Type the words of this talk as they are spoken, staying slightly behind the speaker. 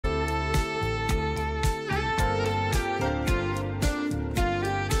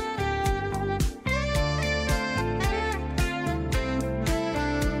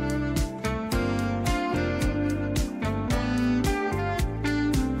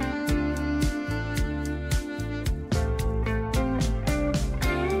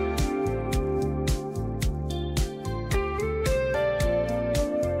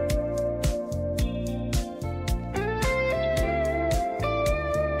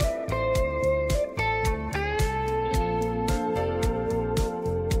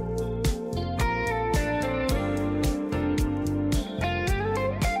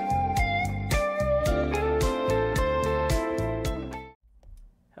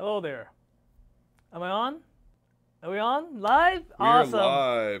Hello there. Am I on? Are we on? Live? We're Awesome.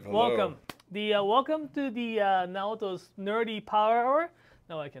 live. Hello. Welcome. Welcome to the Naoto's Nerdy Power Hour.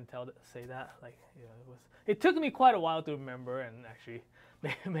 No, I can say that. It took me quite a while to remember and actually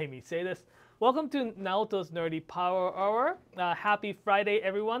made me say this. Welcome to Naoto's Nerdy Power Hour. Happy Friday,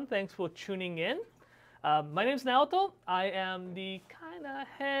 everyone. Thanks for tuning in. My name's Naoto. I am the kind of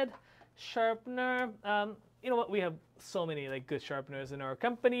head sharpener. You know what? We have so many good sharpeners in our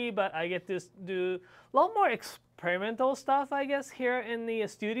company, but I get to do a lot more experimental stuff, I guess, here in the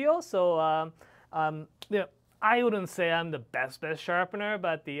studio. So, you know, I wouldn't say I'm the best sharpener,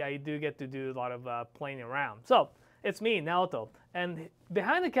 but I do get to do a lot of playing around. So it's me, Naoto, and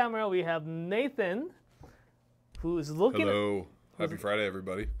behind the camera we have Nathan, who's looking. Hello. Happy Friday,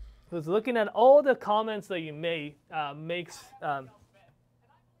 everybody. Who's looking at all the comments that you makes.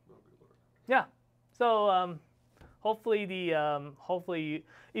 Yeah. So hopefully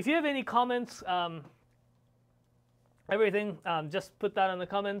if you have any comments, everything, just put that in the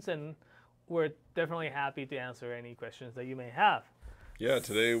comments, and we're definitely happy to answer any questions that you may have. Yeah,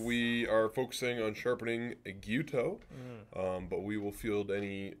 today we are focusing on sharpening a Gyuto, but we will field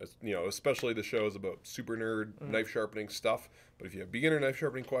any, especially the shows about super nerd knife sharpening stuff. But if you have beginner knife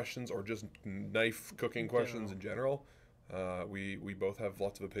sharpening questions or just knife cooking questions in general, we both have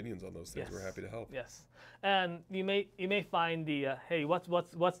lots of opinions on those things. Yes. We're happy to help. Yes, and you may find the hey, what's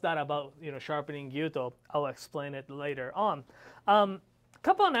that about? Sharpening Gyuto. I'll explain it later on.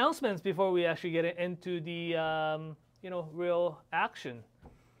 Couple announcements before we actually get into the real action.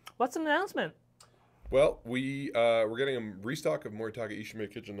 What's an announcement? Well, we're getting a restock of Moritaka Ishime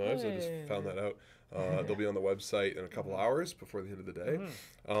kitchen knives. I just found that out. They'll be on the website in a couple hours before the end of the day.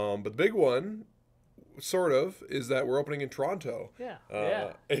 But the big one, sort of, is that we're opening in Toronto.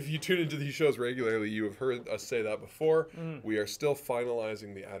 Yeah. If you tune into these shows regularly, you have heard us say that before. We are still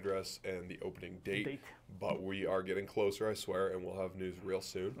finalizing the address and the opening date, but we are getting closer, I swear, and we'll have news real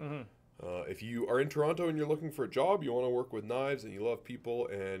soon. If you are in Toronto and you're looking for a job, you want to work with knives, and you love people,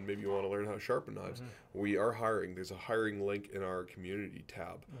 and maybe you want to learn how to sharpen knives, we are hiring. There's a hiring link in our community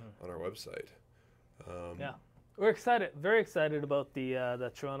tab on our website. Yeah, we're excited, very excited about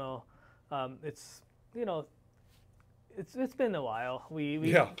the Toronto. It's been a while.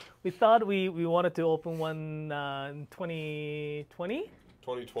 We thought we wanted to open one in 2020.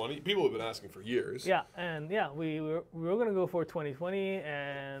 2020. People have been asking for years. Yeah, and we were gonna go for 2020,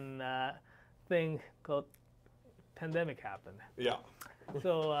 and thing called pandemic happened. Yeah.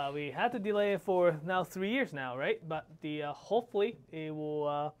 So we had to delay it for now 3 years now, right? But hopefully it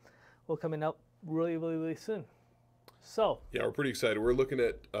will coming out really soon. So yeah, we're pretty excited. We're looking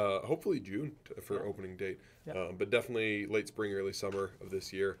at hopefully June for opening date, but definitely late spring, early summer of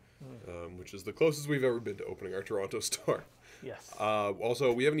this year, which is the closest we've ever been to opening our Toronto store. Yes.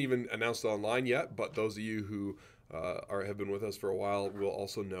 Also, we haven't even announced it online yet, but those of you who have been with us for a while will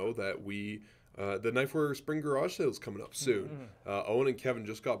also know that the Knifewear Spring Garage Sale is coming up soon. Owen and Kevin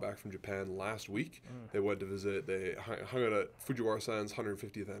just got back from Japan last week. They went to visit. They hung out at Fujiwara-san's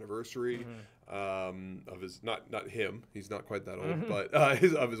 150th anniversary of his not him. He's not quite that old, but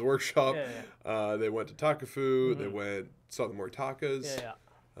of his workshop. They went to Takafu. They saw the Moritakas.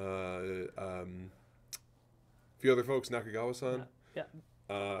 A few other folks, Nakagawa-san.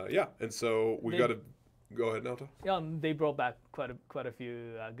 And so we've got to go ahead, Naoto. Yeah, they brought back quite a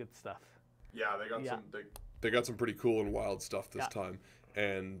few good stuff. Yeah, they got some pretty cool and wild stuff this time,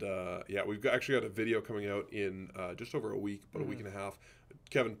 and we've actually got a video coming out in just over a week, about a week and a half.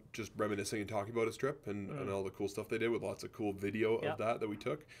 Kevin just reminiscing and talking about his trip and all the cool stuff they did, with lots of cool video of that we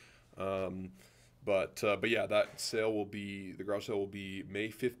took. But yeah, that sale will be, the garage sale will be May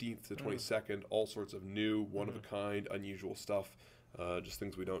 15th to 22nd. All sorts of new, one of a kind, unusual stuff. Just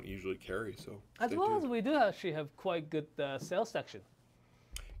things we don't usually carry. So as well as we do actually have quite good sales section.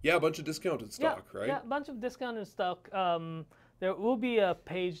 Yeah, a bunch of discounted stock, right? Yeah, a bunch of discounted stock. There will be a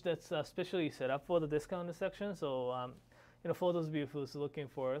page that's specially set up for the discounted section. So, for those of you who's looking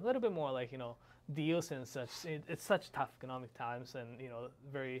for a little bit more deals and such, it's such tough economic times, and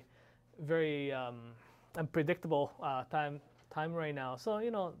very unpredictable time right now. So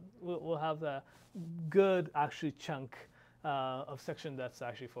we'll have the good actually chunk of section that's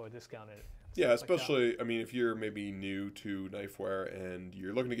actually for discounted. Yeah, especially, I mean, if you're maybe new to Knifewear and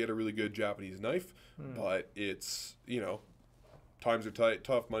you're looking to get a really good Japanese knife, but it's, times are tight,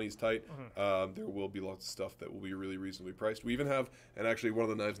 tough, money's tight, there will be lots of stuff that will be really reasonably priced. We even have, and actually one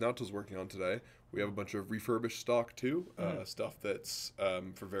of the knives Naoto's working on today, we have a bunch of refurbished stock too, stuff that's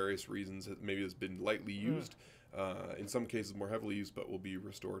for various reasons maybe has been lightly used, in some cases more heavily used, but will be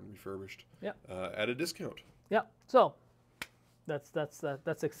restored and refurbished at a discount. Yeah, so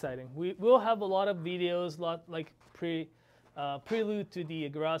That's exciting. We'll have a lot of videos, like prelude to the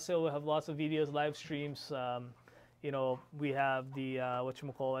garage sale. We'll have lots of videos, live streams. You know, we have the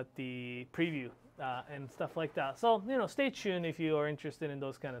whatchamacallit, the preview and stuff like that. So, you know, stay tuned if you are interested in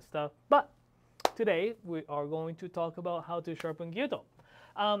those kind of stuff. But today we are going to talk about how to sharpen Gyuto.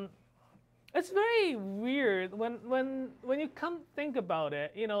 It's very weird when you come think about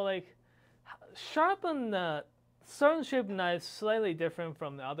it. You know, like sharpen certain shape knives slightly different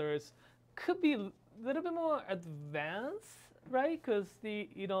from the others could be a little bit more advanced, right? Because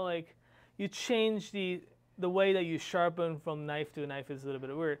you know, like you change the way that you sharpen from knife to knife is a little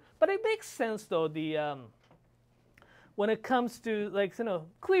bit weird, but it makes sense though. When it comes to, like, you know,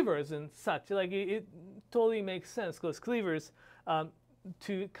 cleavers and such, like it totally makes sense, because cleavers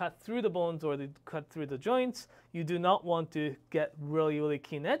to cut through the bones or to cut through the joints, you do not want to get really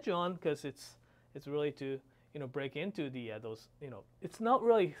keen edge on, because it's really to, you know, break into the those, you know, it's not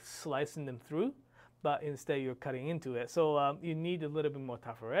really slicing them through, but instead you're cutting into it. So you need a little bit more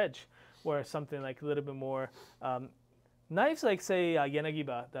tougher edge, where something like a little bit more knives like, say,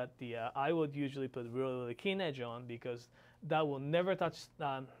 Yanagiba, that I would usually put really keen edge on, because that will never touch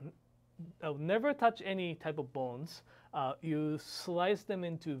any type of bones. You slice them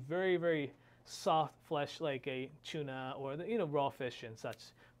into very soft flesh, like a tuna or the, you know, raw fish and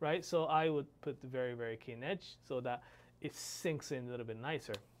such, right? So I would put the very keen edge so that it sinks in a little bit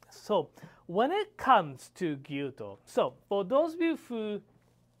nicer. So when it comes to Gyuto, so for those of you who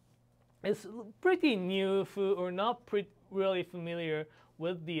is pretty new or not really familiar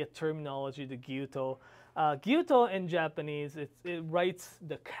with the terminology, the Gyuto. Gyuto in Japanese, it writes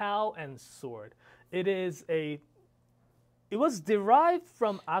the cow and sword. It was derived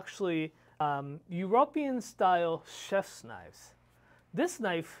from actually European style chef's knives. This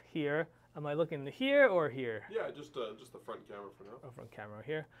knife here, am I looking here or here? Yeah, just the front camera for now. Oh, front camera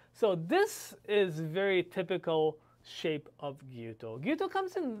here. So this is very typical shape of Gyuto. Gyuto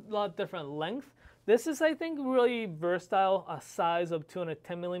comes in a lot of different length. This is, I think, really versatile, a size of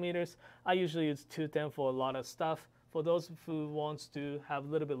 210 millimeters. I usually use 210 for a lot of stuff. For those who wants to have a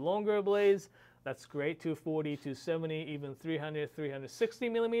little bit longer blades, that's great. 240, 270, even 300, 360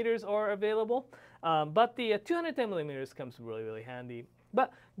 millimeters are available. But the 210 millimeters comes really handy.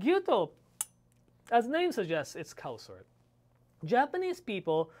 But Gyuto, as the name suggests, it's cow sword. Japanese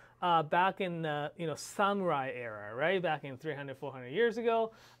people back in you know, samurai era, right? Back in 300, 400 years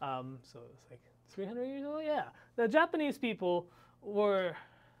ago. So it's like 300 years ago, yeah. The Japanese people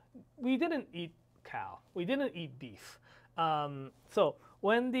we didn't eat cow. We didn't eat beef. So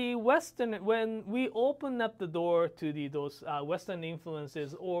when we opened up the door to those Western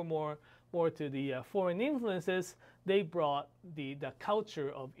influences, or more to the foreign influences, they brought the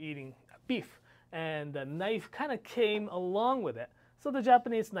culture of eating beef. And the knife kind of came along with it. So the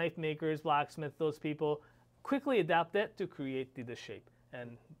Japanese knife makers, blacksmiths, those people quickly adapted to create the shape,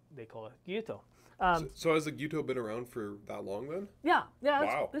 and they call it Gyuto. So has the Gyuto been around for that long then? Yeah.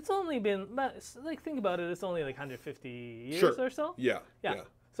 Wow. It's only been, like, think about it, it's only like 150 years or so. Yeah.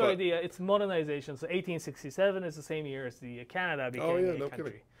 Sorry, it's modernization. So 1867 is the same year as the Canada became a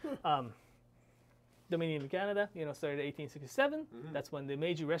country. Dominion of Canada, you know, started in 1867. That's when the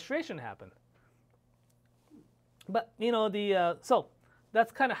Meiji Restoration happened. But, you know, so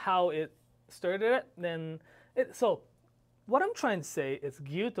that's kind of how it started. So what I'm trying to say is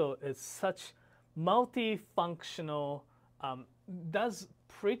Gyuto is such multifunctional, does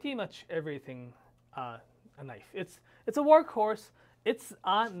pretty much everything a knife. It's a workhorse. It's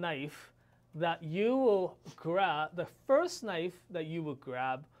a knife that you will grab, the first knife that you will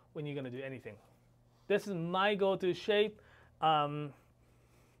grab when you're going to do anything. This is my go-to shape.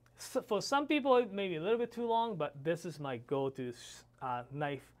 So for some people, it may be a little bit too long, but this is my go-to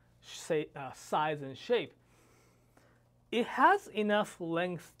knife size and shape. It has enough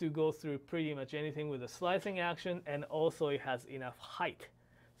length to go through pretty much anything with a slicing action, and also it has enough height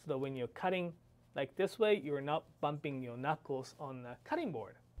so that when you're cutting like this way, you're not bumping your knuckles on the cutting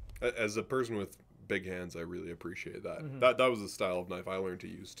board. As a person with big hands, I really appreciate that. That was the style of knife I learned to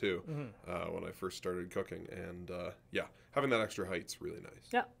use too when I first started cooking, and yeah, having that extra height's really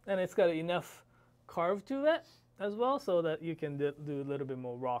nice. Yeah, and it's got enough carve to it as well, so that you can do a little bit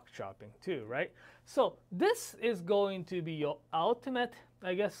more rock chopping too, right? So this is going to be your ultimate,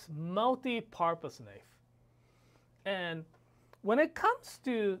 I guess, multi-purpose knife. And when it comes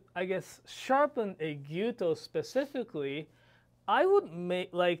to, I guess, sharpen a Gyuto specifically, I would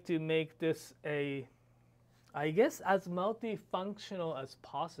like to make this I guess, as multifunctional as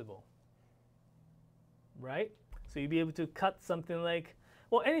possible, right? So you'd be able to cut something like,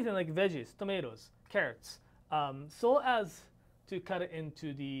 well, anything like veggies, tomatoes, carrots, so as to cut it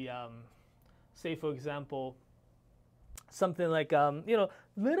into the, say for example, something like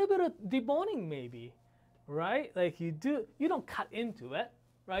little bit of deboning maybe, right? Like you don't cut into it,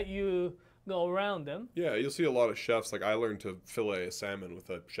 right? You go around them. Yeah, you'll see a lot of chefs. Like I learned to fillet a salmon with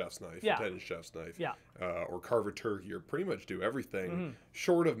a chef's knife, a 10-inch chef's knife. Yeah. Or carve a turkey, or pretty much do everything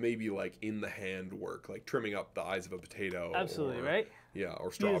short of maybe like in the hand work, like trimming up the eyes of a potato. Absolutely, or, right? Yeah,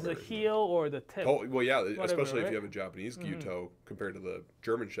 or strawberries. Use the heel or the tip. Oh, well, yeah, whatever, especially right? if you have a Japanese Gyuto compared to the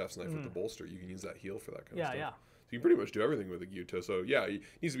German chef's knife with the bolster, you can use that heel for that kind of stuff. Yeah. So you can pretty much do everything with a Gyuto. So yeah, it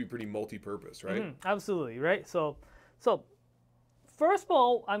needs to be pretty multi-purpose, right? Absolutely, right? So first of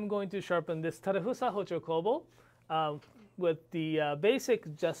all, I'm going to sharpen this Tarafusa Hocho Kobo with the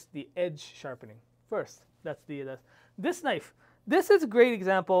basic, just the edge sharpening. First, that's this knife. This is a great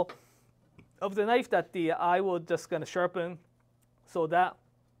example of the knife that I will just gonna sharpen, so that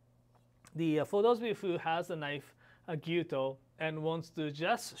for those of you who has a knife, a Gyuto, and wants to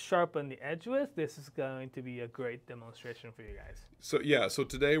just sharpen the edge with, this is going to be a great demonstration for you guys. So yeah, so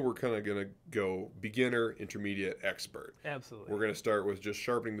today we're kind of going to go beginner, intermediate, expert. Absolutely. We're going to start with just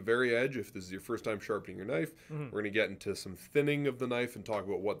sharpening the very edge if this is your first time sharpening your knife. We're going to get into some thinning of the knife and talk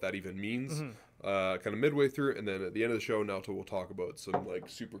about what that even means kind of midway through. And then at the end of the show, Naoto will talk about some like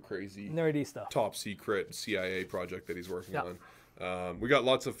super crazy, nerdy stuff, top secret CIA project that he's working on. We got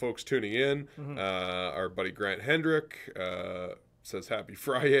lots of folks tuning in. Our buddy Grant Hendrick says happy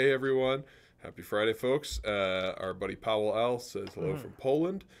Friday, everyone. Happy Friday, folks. Our buddy Powell L says hello from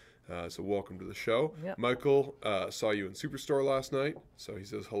Poland. So welcome to the show. Michael saw you in Superstore last night, so he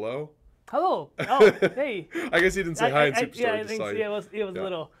says hello. Hello. Oh, hey. I guess he didn't say hi in Superstore. Yeah, I think it was a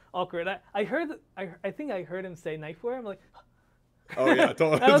little awkward. I think I heard him say Knifewear. I'm like, oh yeah,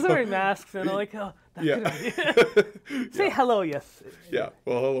 totally. I was wearing masks, and I'm like, oh, say hello, yes. Yeah.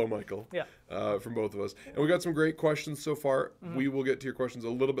 Well, hello, Michael. Yeah. From both of us, and we got some great questions so far. We will get to your questions a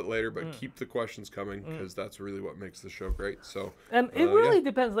little bit later, but keep the questions coming because that's really what makes the show great. So. And it really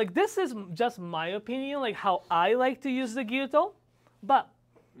depends. Like this is just my opinion, like how I like to use the Gyuto, but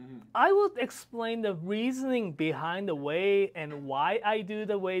I will explain the reasoning behind the way and why I do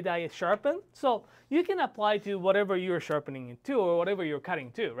the way that I sharpen. So you can apply to whatever you're sharpening into or whatever you're cutting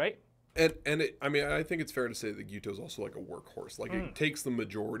to, right? I mean, I think it's fair to say that Gyuto is also like a workhorse. Like it takes the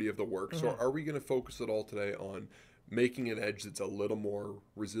majority of the work. So are we going to focus at all today on making an edge that's a little more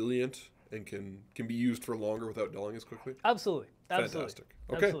resilient and can be used for longer without dulling as quickly? Absolutely. Fantastic.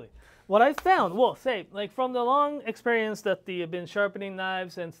 Okay. Absolutely. What I found, well, say, like from the long experience that I've been sharpening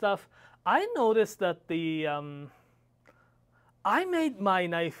knives and stuff, I noticed that I made my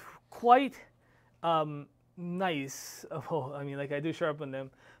knife quite nice. Well, I mean, like I do sharpen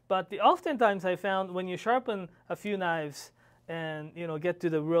them, but oftentimes I found when you sharpen a few knives and get to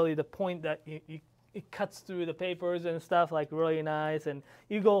the point that it cuts through the papers and stuff like really nice, and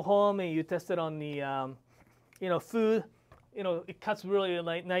you go home and you test it on the food, it cuts really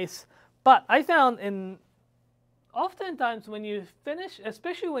like nice. But I found oftentimes when you finish,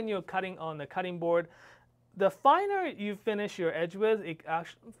 especially when you're cutting on the cutting board, the finer you finish your edge with, it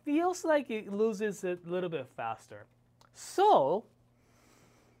actually feels like it loses it a little bit faster. So,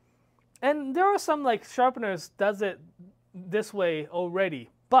 and there are some like sharpeners does it this way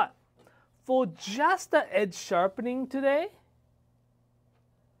already, but for just the edge sharpening today,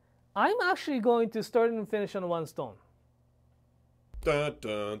 I'm actually going to start and finish on one stone. Dun,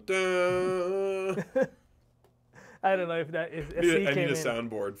 dun, dun. I don't know if that is. I need a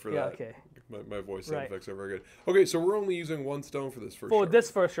soundboard for that. Okay. My voice sound effects are very good. Okay, so we're only using one stone for this first. This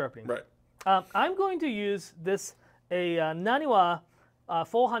first sharpening. Right. I'm going to use a Naniwa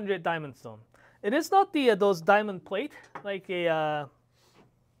 400 diamond stone. It is not those diamond plate like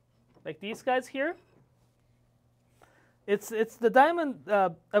these guys here. It's the diamond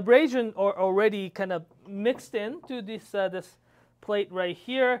abrasion already kind of mixed into this plate right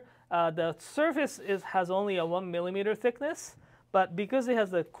here. The surface has only a 1 millimeter thickness, but because it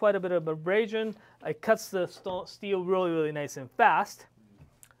has quite a bit of abrasion, it cuts the steel really, really nice and fast.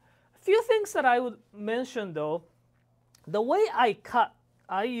 A few things that I would mention though, the way I cut,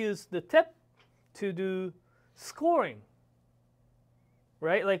 I use the tip to do scoring,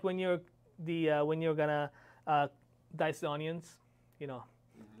 right? Like when you're gonna dice the onions,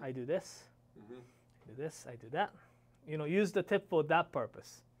 I do this, I do this, I do that. Use the tip for that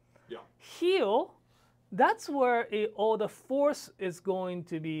purpose. Yeah. Heel, that's where all the force is going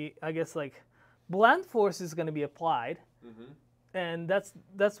to be, I guess, like blunt force is going to be applied, and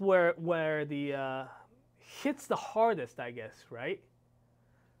that's where the hits the hardest, I guess, right?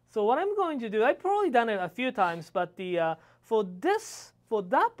 So what I'm going to do, I've probably done it a few times, but for this for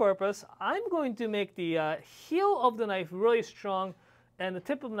that purpose, I'm going to make the heel of the knife really strong and the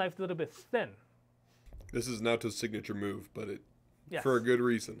tip of the knife a little bit thin. This is Naoto's signature move, but Yes. for a good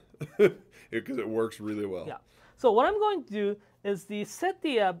reason, because it works really well. Yeah. So what I'm going to do is set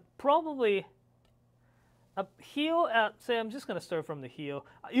the probably a heel at, say, I'm just going to start from the heel.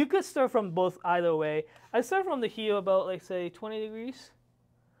 You could start from both either way. I start from the heel about, like, say, 20 degrees.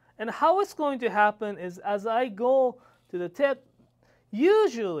 And how it's going to happen is as I go to the tip,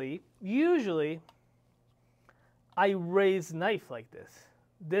 usually, I raise knife like this.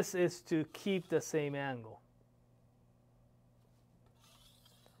 This is to keep the same angle.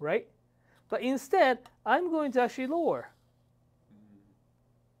 Right? But instead, I'm going to actually lower.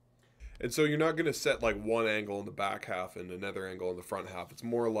 And so you're not going to set like one angle in the back half and another angle in the front half. It's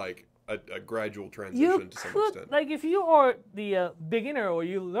more like a gradual transition to some extent. Like if you are the beginner or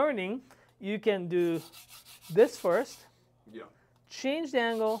you're learning, you can do this first. Yeah. Change the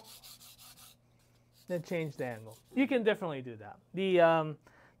angle, then change the angle. You can definitely do that.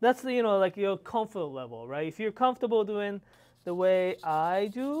 That's the, like your comfort level, right? If you're comfortable doing the way I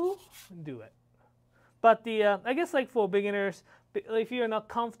do it. But I guess like for beginners, if you're not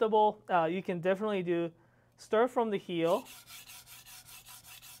comfortable, you can definitely start from the heel,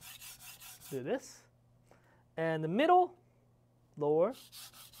 do this, and the middle, lower,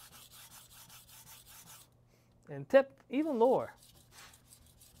 and tip even lower.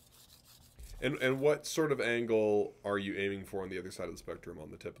 And what sort of angle are you aiming for on the other side of the spectrum on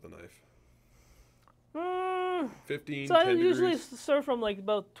the tip of the knife? 15, so 10 I usually degrees? start from like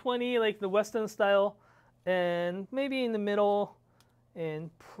about 20, like the Western style, and maybe in the middle, and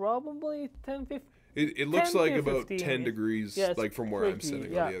probably 10, 15. It looks like about 15. 10 degrees, Yeah, like from where I'm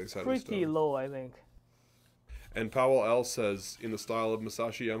sitting on the other side of the pretty stone. low, I think. And Powell L says, in the style of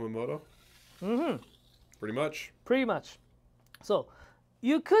Masashi Yamamoto? Mm-hmm. Pretty much. Pretty much. So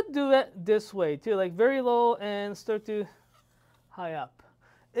you could do it this way too, like very low and start to high up.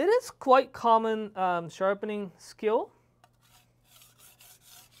 It is quite common sharpening skill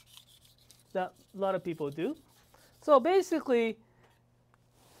that a lot of people do. So basically,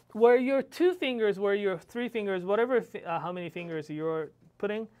 where your 2 fingers, where your 3 fingers, whatever how many fingers you're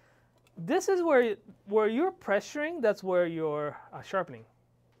putting, this is where you're pressuring. That's where you're sharpening.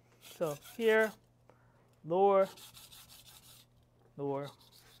 So here, lower, lower,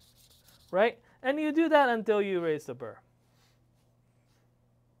 right? And you do that until you raise the burr.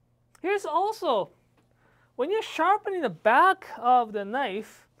 Here's also, when you're sharpening the back of the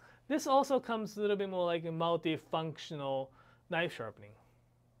knife, this also comes a little bit more like a multifunctional knife sharpening.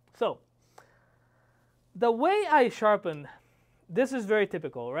 So, the way I sharpen, this is very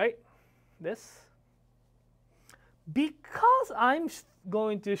typical, right? This. Because I'm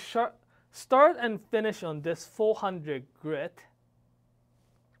going to start and finish on this 400 grit,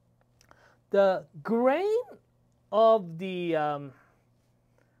 the grain of the,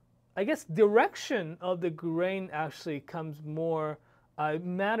 I guess, direction of the grain actually comes more,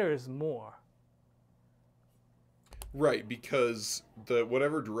 matters more. Right, because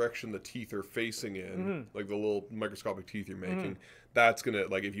whatever direction the teeth are facing in, like the little microscopic teeth you're making, that's going to,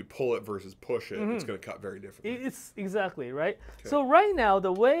 like if you pull it versus push it, it's going to cut very differently. It's exactly, right? Okay. So right now,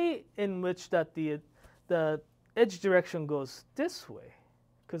 the way in which that the edge direction goes this way,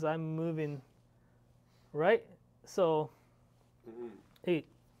 because I'm moving, right? So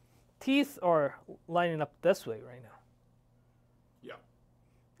teeth are lining up this way right now. Yeah.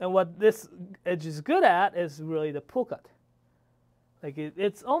 And what this edge is good at is really the pull cut. Like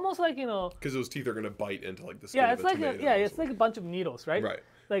it's almost like, because those teeth are going to bite into like the skin yeah, of it's a like tomato. it's like a bunch of needles, right? Right.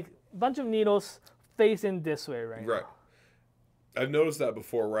 Like a bunch of needles facing this way right Right. now. I've noticed that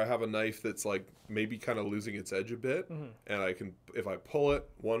before where I have a knife that's like maybe kind of losing its edge a bit, and I can, if I pull it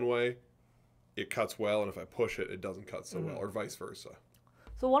one way, it cuts well, and if I push it, it doesn't cut so well, or vice versa.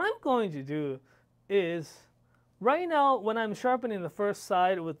 So what I'm going to do is, right now when I'm sharpening the first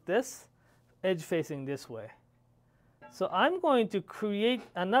side with this edge facing this way, so I'm going to create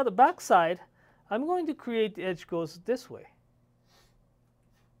another back side. I'm going to create the edge goes this way.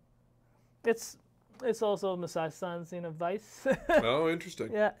 It's also Masashi San's advice. Oh,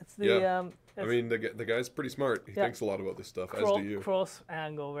 interesting. Yeah, it's the I mean, the guy's pretty smart. He thinks a lot about this stuff, as do you. Cross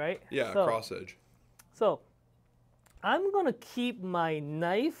angle, right? Yeah, so, cross edge. So I'm gonna keep my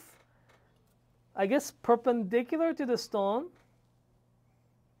knife, I guess, perpendicular to the stone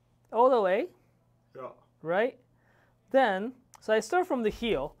all the way. Yeah. Right? Then, so I start from the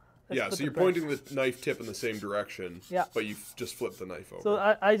heel. Yeah, so you're pointing the knife tip in the same direction, yeah, but you just flip the knife over.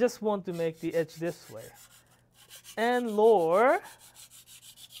 So I just want to make the edge this way. And lower,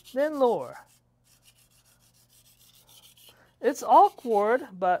 then lower. It's awkward,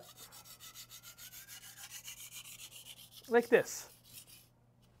 but like this.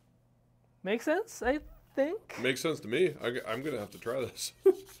 Make sense, I think? Makes sense to me. I'm going to have to try this.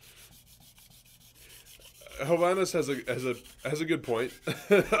 Hovannes has a good point,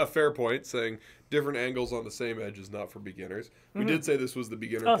 a fair point, saying different angles on the same edge is not for beginners. We did say this was the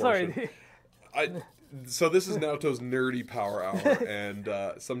beginner portion. Sorry. So this is Naoto's nerdy power hour, and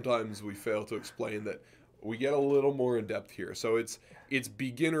sometimes we fail to explain that we get a little more in depth here. So it's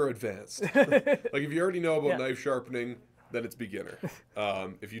beginner advanced. Like if you already know about knife sharpening, then it's beginner.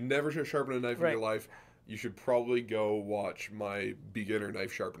 If you never sharpen a knife in your life, you should probably go watch my beginner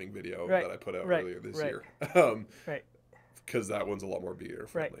knife sharpening video that I put out earlier this year. Because that one's a lot more beginner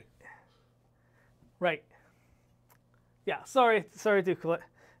friendly. Right. Yeah. Sorry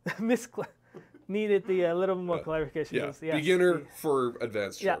to needed the little more clarification. Yeah. Beginner for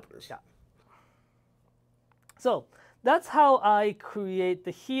advanced sharpeners. Yeah. So that's how I create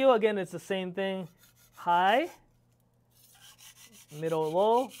the heel. Again, it's the same thing. High, middle,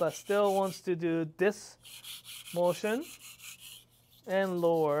 low, but still wants to do this motion and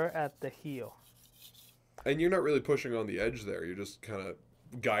lower at the heel. And you're not really pushing on the edge there. You're just kind of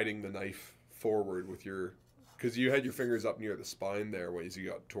guiding the knife forward with your, because you had your fingers up near the spine there when you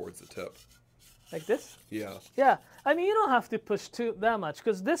got towards the tip. Like this? Yeah. Yeah. I mean, you don't have to push that much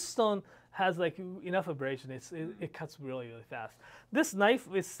because this stone has like enough abrasion. It cuts really, really fast. This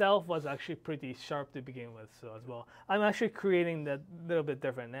knife itself was actually pretty sharp to begin with, so as well. I'm actually creating that little bit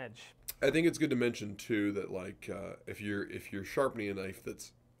different edge. I think it's good to mention too that like if you're sharpening a knife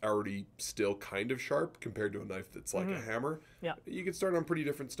that's already still kind of sharp compared to a knife that's like a hammer, you can start on pretty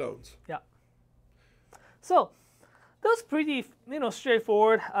different stones. Yeah. So that's pretty,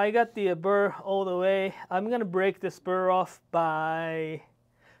 straightforward. I got the burr all the way. I'm gonna break this burr off by.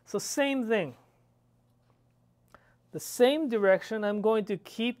 So same thing. The same direction. I'm going to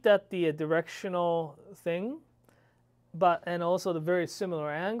keep that the directional thing, and also the very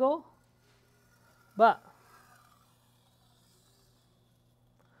similar angle. But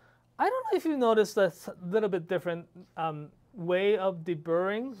I don't know if you noticed a little bit different way of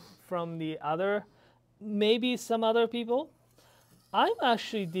deburring from the other, maybe some other people. I'm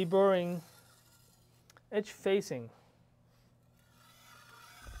actually deburring edge facing.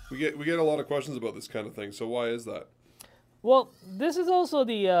 We get a lot of questions about this kind of thing. So why is that? Well, this is also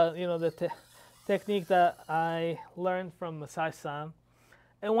the technique that I learned from Masashi-san,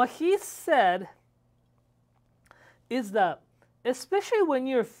 and what he said is that especially when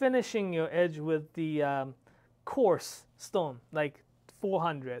you're finishing your edge with the coarse stone like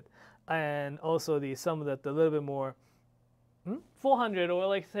 400, and also some of the little bit more 400 or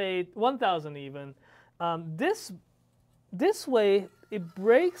like say 1000 even, this way it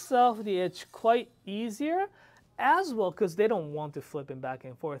breaks off the edge quite easier as well, because they don't want to flip it back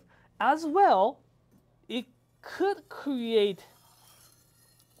and forth. As well, it could create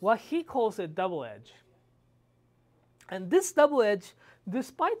what he calls a double edge. And this double edge,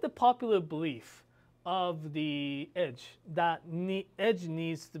 despite the popular belief of the edge, that edge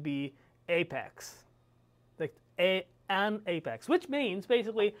needs to be apex, like an apex, which means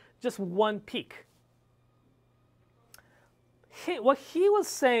basically just one peak. What he was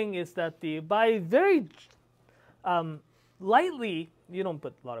saying is that by very lightly, you don't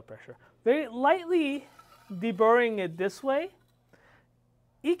put a lot of pressure, very lightly deburring it this way,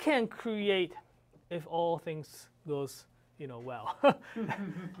 it can create, if all things goes well,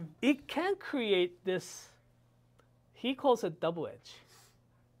 it can create this, he calls it double edge.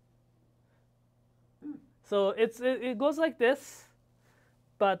 So it goes like this,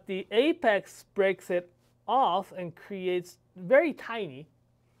 but the apex breaks it off and creates very tiny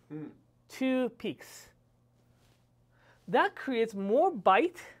two peaks. That creates more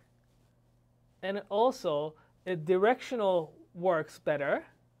bite, and also it directional works better,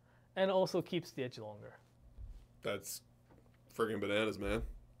 and also keeps the edge longer. That's friggin' bananas, man.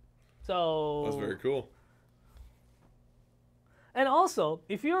 So that's very cool. And also,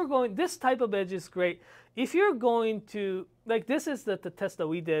 if you're going, this type of edge is great. If you're going to, like, this is the test that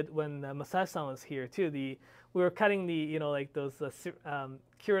we did when Masashi-san was here too. We were cutting like those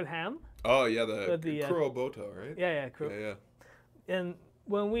cured ham. Oh yeah, the kuroboto, right? Yeah. And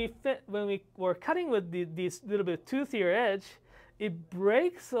when we were cutting with these little bit toothier edge, it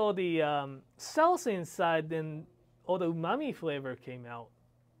breaks all the cells inside, then all the umami flavor came out.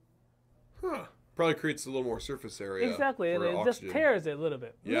 Huh. Probably creates a little more surface area. Exactly, and it oxygen. just tears it a little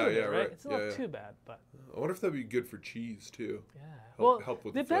bit. Yeah, Right? It's not too bad, but. I wonder if that'd be good for cheese too. Yeah. Help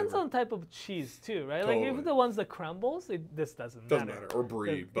with depends the flavor. on type of cheese too, right? Totally. Like if the ones that crumbles, this doesn't matter. Or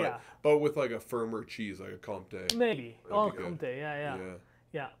brie, but with like a firmer cheese, like a Comté. Maybe. Comté,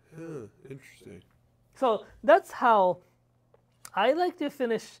 yeah. Interesting. So that's how I like to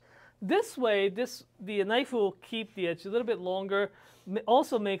finish. This way, the knife will keep the edge a little bit longer.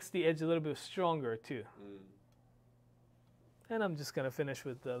 Also makes the edge a little bit stronger too. And I'm just gonna finish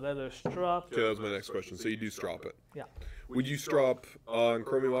with the leather strop. Okay, that was my next question. So you do strop it? Yeah. Would you strop on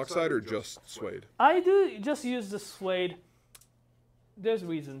chromium oxide or just suede? I do just use the suede. There's a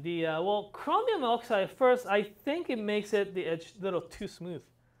reason. Chromium oxide first, I think it makes the edge a little too smooth.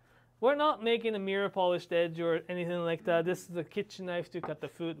 We're not making a mirror polished edge or anything like that. This is a kitchen knife to cut the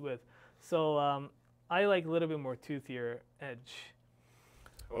food with. So I like a little bit more toothier edge.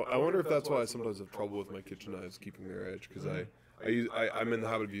 Well, I wonder if that's why I sometimes have trouble with my kitchen knives keeping their edge, because I'm in the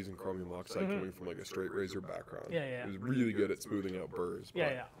habit of using chromium oxide coming from like a straight razor background. Yeah. It was really good at smoothing out burrs.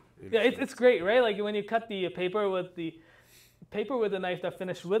 Yeah. It's great, right? Like when you cut the paper with the knife that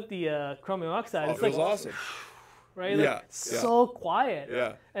finished with the chromium oxide. It was awesome. Right? Like, so quiet.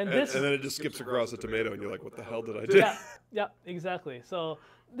 Yeah. And then it just skips across a tomato, and you're like, what the hell did I do? Yeah, exactly. So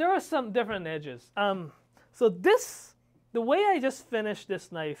there are some different edges. So the way I just finished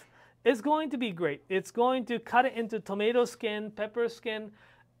this knife is going to be great. It's going to cut it into tomato skin, pepper skin,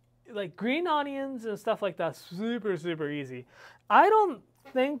 like green onions and stuff like that. Super, super easy. I don't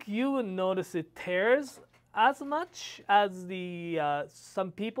think you would notice it tears as much as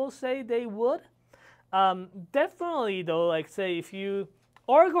some people say they would. Definitely though, like say if you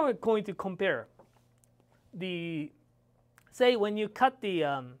are going to compare say when you cut the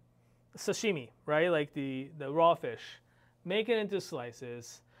sashimi, right? Like the raw fish, make it into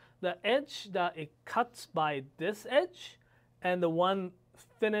slices. The edge that it cuts by this edge and the one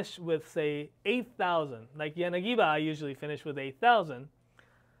finished with say 8,000, like Yanagiba I usually finish with 8,000,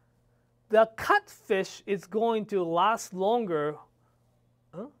 the cut fish is going to last longer.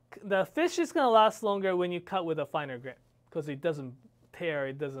 The fish is going to last longer when you cut with a finer grit because it doesn't tear,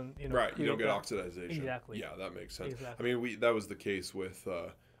 it doesn't, Right, you don't get oxidization. Exactly. Yeah, that makes sense. Exactly. I mean, that was the case with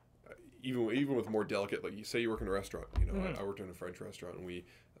even with more delicate, like you say you work in a restaurant, I worked in a French restaurant and we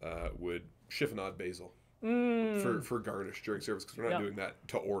would chiffonade basil for garnish during service because we're not doing that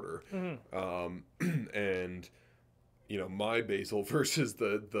to order. And my basil versus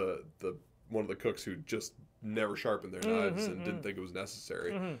the one of the cooks who just never sharpened their knives and didn't think it was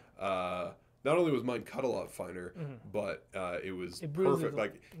necessary. Not only was mine cut a lot finer, but it was perfect.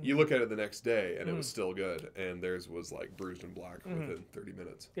 Like you look at it the next day and it was still good, and theirs was like bruised and black within 30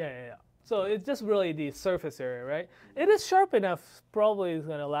 minutes. Yeah. So it's just really the surface area, right? It is sharp enough, probably is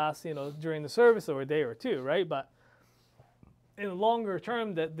going to last, during the service or a day or two, right? But in the longer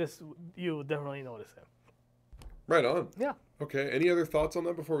term, you will definitely notice it. Right on. Yeah. Okay. Any other thoughts on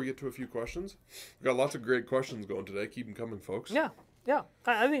that before we get to a few questions? We've got lots of great questions going today. Keep them coming, folks. Yeah.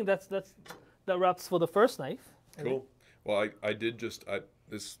 I think that wraps for the first knife. Cool. Well, I did just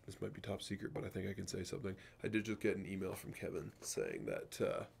this might be top secret, but I think I can say something. I did just get an email from Kevin saying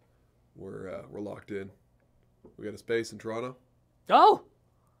that we're locked in. We got a space in Toronto. Oh.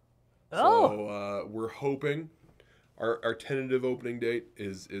 So we're hoping. Our tentative opening date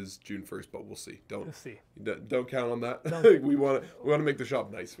is June 1st, but we'll see. Don't count on that. we want to make the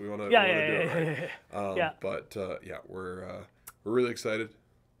shop nice. We want to do it right. But we're really excited.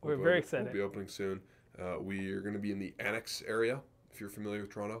 We're very excited. We'll be opening soon. We are going to be in the Annex area. If you're familiar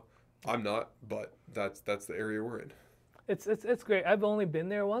with Toronto, I'm not, but that's the area we're in. It's great. I've only been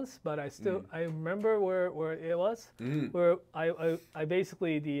there once, but I remember where it was. Where I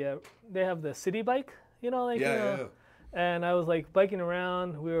basically they have the city bike, and I was like biking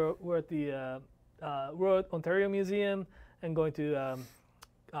around. We're at the Royal Ontario Museum and going to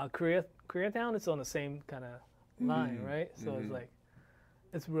Koreatown. It's on the same kind of line, right? So it's like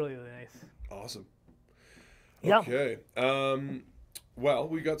it's really nice. Awesome. Yeah. Okay. Well,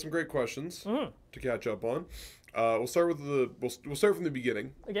 we got some great questions to catch up on. We'll start from the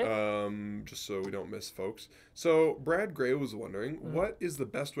beginning. Okay. Just so we don't miss folks. So Brad Gray was wondering, what is the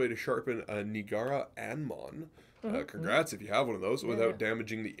best way to sharpen a Nigara Anmon? Congrats if you have one of those without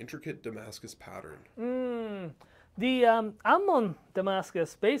damaging the intricate Damascus pattern. The Anmon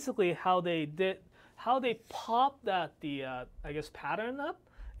Damascus, basically how they pop that pattern up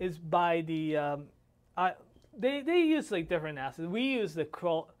is by they use like different acids. We use the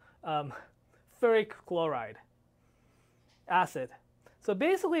ferric chloride acid. So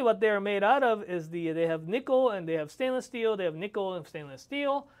basically what they're made out of is they have nickel and they have stainless steel. They have nickel and stainless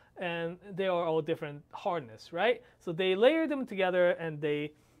steel, and they are all different hardness, right? So they layer them together and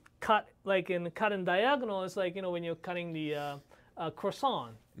they cut in diagonal. It's like, you know, when you're cutting the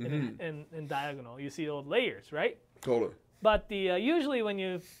croissant in diagonal, you see those layers, right? Totally. But usually when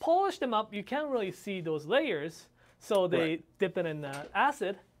you polish them up, you can't really see those layers. So they dip it in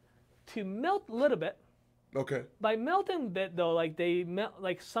acid to melt a little bit. Okay. By melting a bit though, like they melt,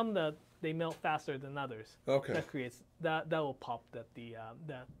 like they melt faster than others. Okay. That creates that will pop the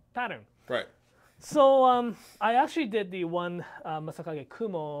pattern. Right. So I actually did the one Masakage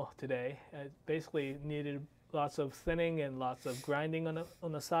Kumo today. It basically needed lots of thinning and lots of grinding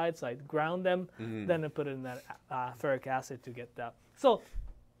on the sides. So I ground them, then I put it in that ferric acid to get that. So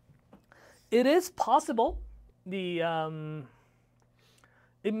it is possible.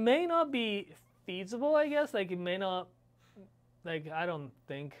 It may not be feasible, I guess. Like it may not, like I don't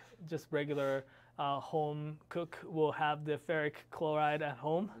think just regular home cook will have the ferric chloride at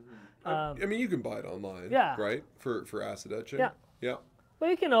home. I mean, you can buy it online, right? For acid etching. Yeah. Yeah. But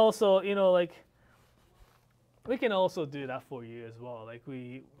you can also, you know, like we can also do that for you as well. Like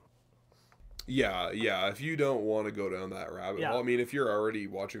we. Yeah. If you don't want to go down that rabbit hole, I mean, if you're already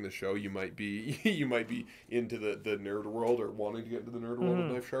watching the show, you might be into the nerd world or wanting to get into the nerd world of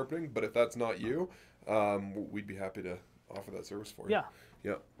knife sharpening. But if that's not you, we'd be happy to offer that service for you.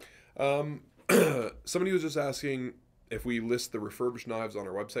 Yeah. Somebody was just asking if we list the refurbished knives on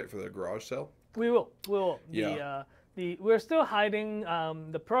our website for the garage sale. We will. Yeah. We're still hiding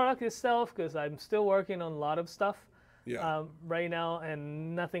the product itself because I'm still working on a lot of stuff. Yeah. Right now,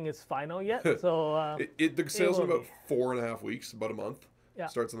 and nothing is final yet. So the sale's in about 4.5 weeks, about a month. Yeah.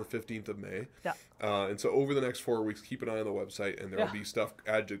 Starts on the 15th of May. Yeah. And so over the next 4 weeks, keep an eye on the website, and there will be stuff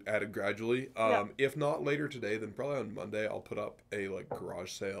added gradually. If not later today, then probably on Monday I'll put up a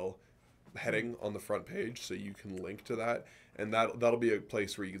garage sale heading on the front page, so you can link to that, and that'll be a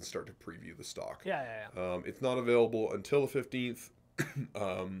place where you can start to preview the stock. Yeah. It's not available until the 15th,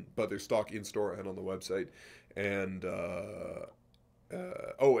 but there's stock in store and on the website. And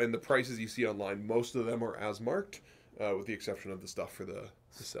and the prices you see online, most of them are as marked, with the exception of the stuff for the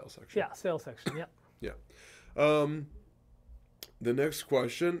sales section. Yeah, sales section. Yeah. Yeah. The next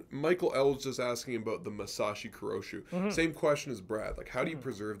question, Michael L is just asking about the Masashi Kuroshu. Same question as Brad. Like, how do you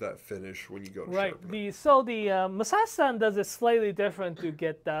preserve that finish when you go to sharpen it? So the Masashi-san does it slightly different to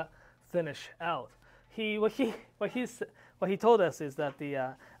get that finish out. What he told us is that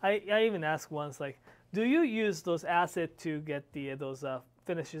I even asked once, like, do you use those acid to get those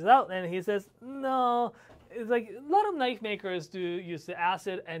finishes out? And he says no. It's like a lot of knife makers do use the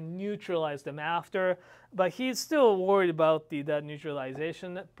acid and neutralize them after, but he's still worried about that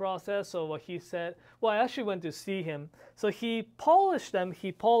neutralization process. So what he said, well, I actually went to see him. So he polished them.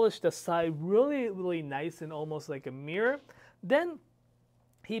 He polished the side really, really nice and almost like a mirror. Then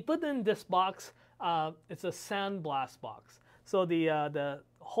he put in this box. It's a sandblast box. So the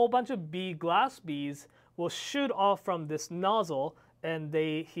whole bunch of glass beads will shoot off from this nozzle, and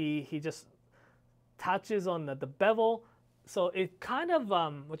he just touches on the bevel, so it kind of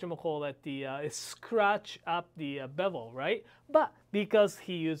it scratch up the bevel, right? But because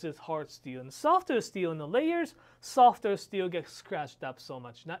he uses hard steel and softer steel in the layers, softer steel gets scratched up so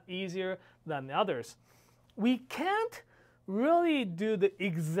much, not easier than the others. We can't really do the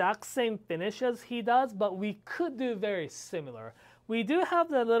exact same finish as he does, but we could do very similar. We do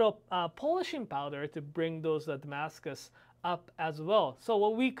have the little polishing powder to bring those Damascus up as well. So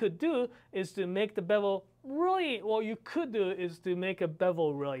what we could do is to make the bevel make a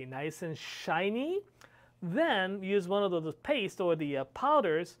bevel really nice and shiny, then use one of those paste or the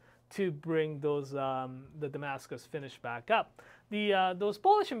powders to bring those the Damascus finish back up. Those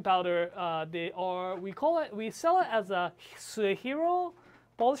polishing powder, we sell it as a Suehiro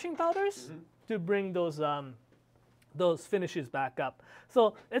polishing powders to bring those finishes back up.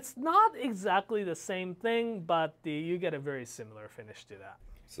 So it's not exactly the same thing, but you get a very similar finish to that.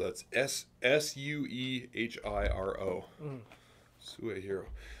 So that's Suehiro. Suehiro.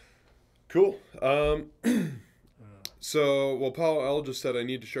 Cool. So, well, Paul L just said I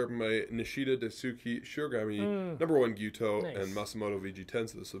need to sharpen my Nishida Daisuke Shirogami #1 Gyuto and Masamoto VG10,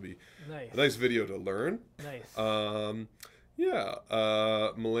 so this will be a nice video to learn. Nice.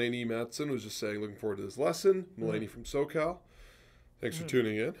 Mulaney Matson was just saying, looking forward to this lesson. Mulaney from SoCal. Thanks for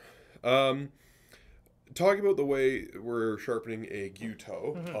tuning in. Talking about the way we're sharpening a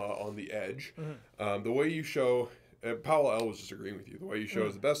Gyuto on the edge, the way you show, Powell L was just agreeing with you, the way you show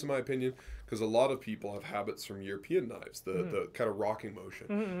is the best in my opinion, because a lot of people have habits from European knives, the kind of rocking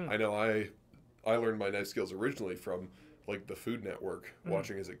motion. I know I learned my knife skills originally from like the Food Network,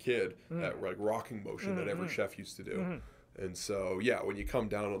 watching as a kid, that like rocking motion that every chef used to do. And so, yeah, when you come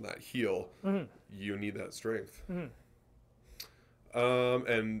down on that heel, you need that strength.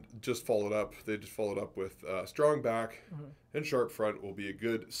 And just followed up. They just followed up with strong back and sharp front will be a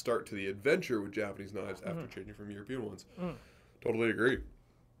good start to the adventure with Japanese knives after changing from European ones. Totally agree.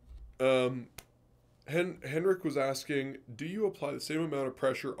 Henrik was asking, do you apply the same amount of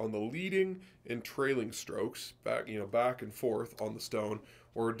pressure on the leading and trailing strokes, back and forth on the stone,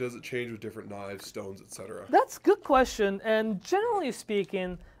 or does it change with different knives, stones, etc.? That's a good question. And generally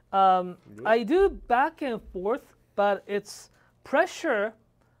speaking, I do back and forth, but it's pressure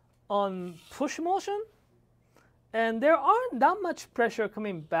on push motion, and there aren't that much pressure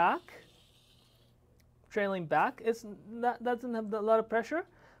coming back, trailing back. That doesn't have a lot of pressure.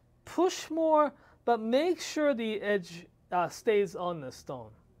 Push more, but make sure the edge stays on the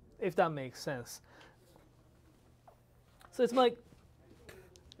stone, if that makes sense. So it's like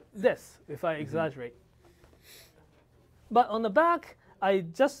this, if I exaggerate. But on the back, I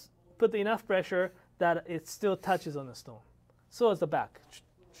just put enough pressure that it still touches on the stone. So is the back,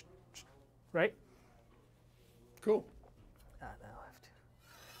 right? Cool. Now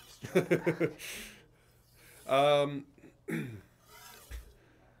I have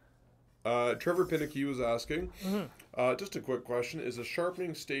to. Trevor Pinnicky was asking, just a quick question, is a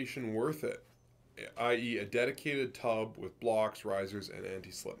sharpening station worth it? I.e. a dedicated tub with blocks, risers, and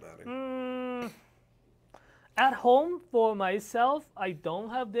anti-slip matting? At home, for myself, I don't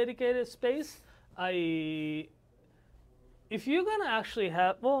have dedicated space. If you're gonna actually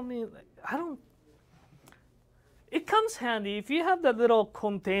have, well, I mean, it comes handy if you have that little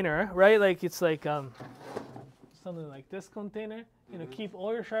container, right? Like it's like something like this container, keep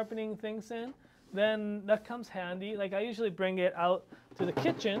all your sharpening things in, then that comes handy. Like I usually bring it out to the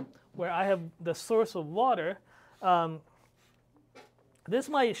kitchen where I have the source of water. This is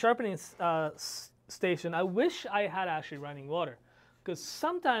my sharpening station. I wish I had actually running water, because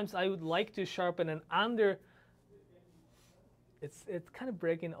sometimes I would like to sharpen and under. It's kind of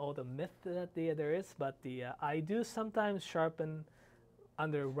breaking all the myth that there is, but I do sometimes sharpen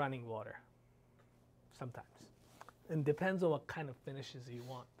under running water. Sometimes, and depends on what kind of finishes you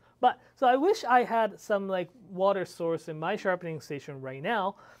want. But so I wish I had some like water source in my sharpening station right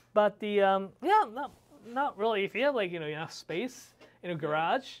now. But not really. If you have like enough space in a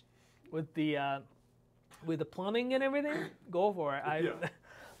garage with the plumbing and everything, go for it.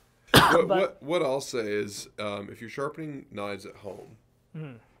 What I'll say is, if you're sharpening knives at home,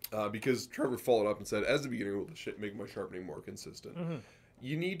 because Trevor followed up and said, as the beginner, will make my sharpening more consistent.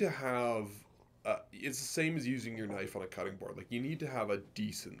 You need to have. It's the same as using your knife on a cutting board. Like you need to have a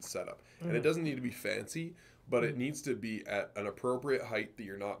decent setup, and it doesn't need to be fancy, but it needs to be at an appropriate height that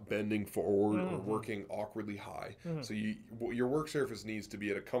you're not bending forward or working awkwardly high. So your work surface needs to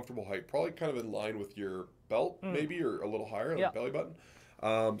be at a comfortable height, probably kind of in line with your belt, maybe, or a little higher, like belly button,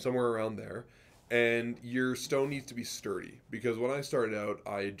 somewhere around there. And your stone needs to be sturdy, because when I started out,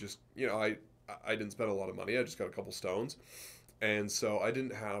 I just I didn't spend a lot of money. I just got a couple stones, and so I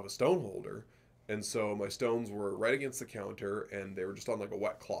didn't have a stone holder. And so my stones were right against the counter, and they were just on like a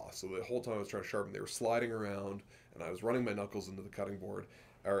wet cloth. So the whole time I was trying to sharpen, they were sliding around, and I was running my knuckles into the cutting board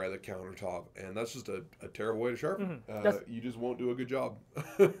or the countertop, and that's just a terrible way to sharpen. You just won't do a good job.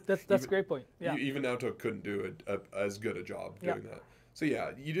 That's a great point. Yeah. Even Naoto couldn't do as good a job doing that. So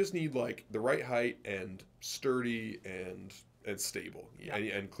yeah, you just need like the right height and sturdy and stable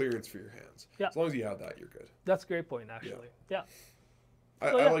and clearance for your hands. Yeah. As long as you have that, you're good. That's a great point, actually. Yeah.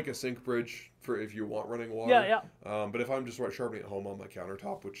 I like a sink bridge for if you want running water. But if I'm just sharpening at home on my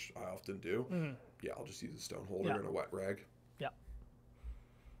countertop, which I often do, I'll just use a stone holder and a wet rag.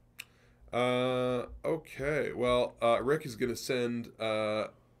 Okay. Well, Rick is going to send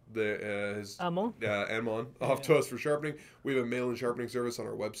his Amon off to us for sharpening. We have a mail-in sharpening service on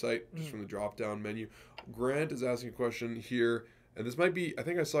our website, just from the drop-down menu. Grant is asking a question here, and this might be, I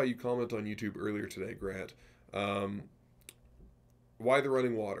think I saw you comment on YouTube earlier today, Grant. Why the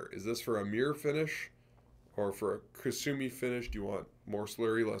running water? Is this for a mirror finish or for a Kasumi finish? Do you want more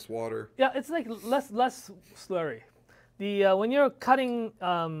slurry, less water? Yeah, it's like less slurry. When you're cutting,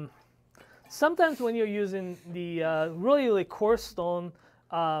 sometimes when you're using the really coarse stone,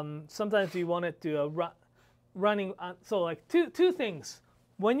 sometimes you want it to running. So like two things.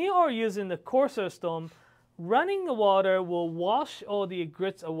 When you are using the coarser stone, running the water will wash all the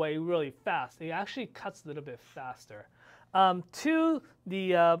grits away really fast. It actually cuts a little bit faster. To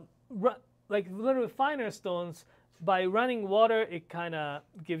the like little finer stones, by running water, it kind of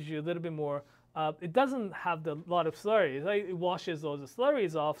gives you a little bit more. It doesn't have a lot of slurries. It washes those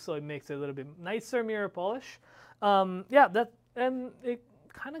slurries off, so it makes it a little bit nicer mirror polish. And it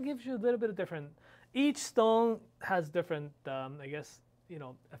kind of gives you a little bit of different. each stone has different, I guess,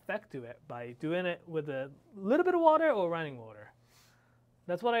 effect to it by doing it with a little bit of water or running water.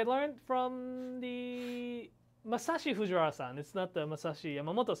 That's what I learned from the Masashi Fujiwara-san. It's not the Masashi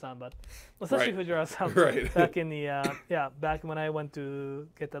Yamamoto-san, but Masashi Fujiwara-san. Right. Back in the back when I went to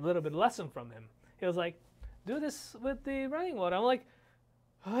get a little bit of lesson from him, he was like, "Do this with the running water." I'm like,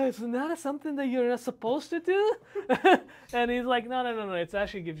 "Oh, isn't that something that you're not supposed to do?" And he's like, "No. It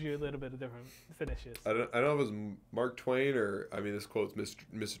actually gives you a little bit of different finishes." I don't know if it was Mark Twain or, I mean, this quote's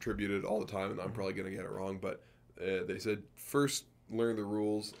misattributed all the time, and I'm probably going to get it wrong, but they said, first learn the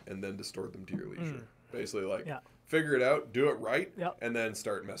rules and then distort them to your leisure. Basically, like, figure it out, do it right, and then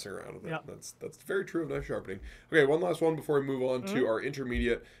start messing around with it. That's very true of knife sharpening. Okay, one last one before we move on to our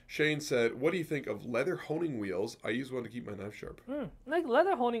intermediate.6hane said, "What do you think of leather honing wheels? I use one to keep my knife sharp." Like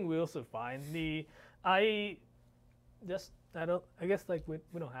leather honing wheels are fine. I guess like we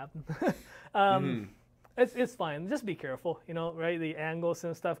don't have them. It's fine. Just be careful, right? The angles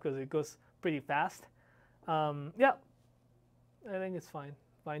and stuff, because it goes pretty fast. Yeah, I think it's fine.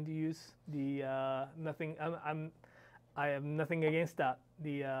 Fine to use. The nothing. I have nothing against that.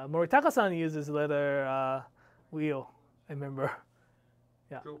 The Moritaka-san uses leather wheel. I remember.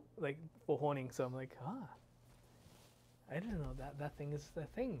 Yeah, cool. Like for honing. So I'm like, I didn't know that thing is the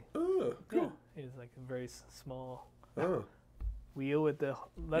thing. Oh, cool. Yeah, it's like a very small wheel with the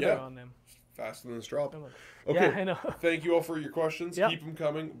leather on them. Faster than a strap. Okay. Yeah, I know. Thank you all for your questions. Keep them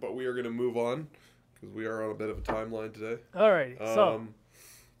coming, but we are going to move on because we are on a bit of a timeline today. All right.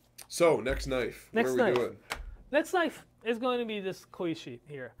 So next knife. What are we doing? Next knife is going to be this koishi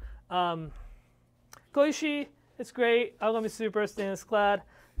here. Koishi, it's great. Alumi super stainless clad.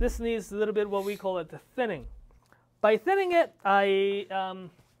 This needs a little bit what we call it the thinning. By thinning it,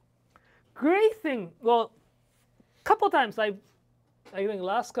 great thing. Well, couple times I think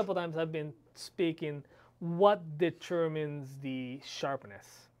last couple times I've been speaking what determines the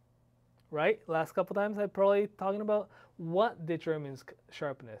sharpness, right? Last couple times I'm probably talking about what determines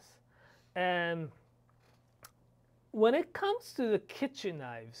sharpness. And when it comes to the kitchen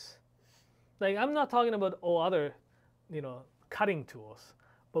knives, like I'm not talking about all other, cutting tools,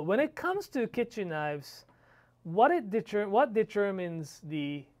 but when it comes to kitchen knives, what determines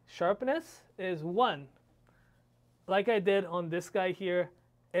the sharpness is one, like I did on this guy here,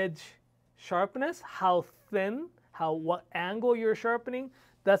 edge sharpness, how thin, what angle you're sharpening.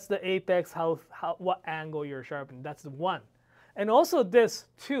 That's the apex, what angle you're sharpening. That's the one. And also this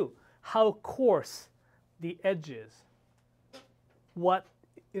too, how coarse the edge is. What,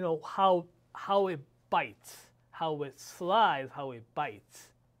 how it bites, how it slides, how it bites,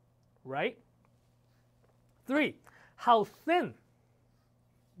 right? 3, how thin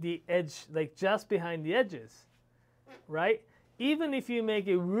the edge, like just behind the edges, right? Even if you make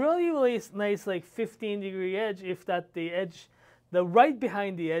a really, really nice, like 15-degree edge, if the right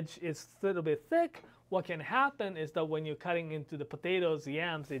behind the edge is a little bit thick, what can happen is that when you're cutting into the potatoes,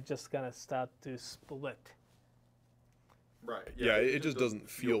 yams, it's just gonna start to split. Right. Yeah, it just doesn't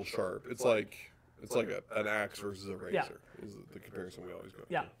feel sharp. It's like an axe versus a razor. Is the comparison we always go.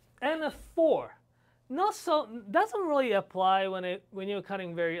 Yeah. And a 4, doesn't really apply when you're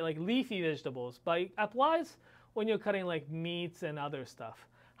cutting very like leafy vegetables, but it applies when you're cutting like meats and other stuff.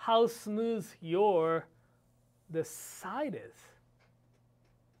 How smooth the side is.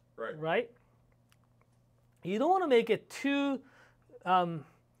 Right. Right? You don't want to make it too. Depends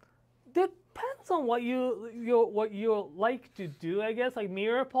on what you like to do, I guess. Like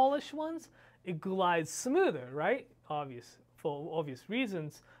mirror polish ones, it glides smoother, right? For obvious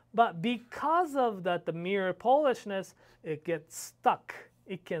reasons. But because of that, the mirror polishness, it gets stuck.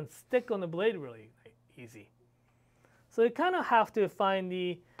 It can stick on the blade really easy. So you kind of have to find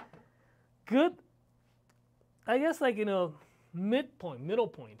the good, I guess, like middle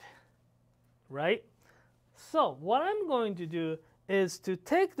point, right? So what I'm going to do is to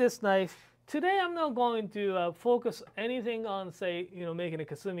take this knife. Today I'm not going to focus anything on, say, making a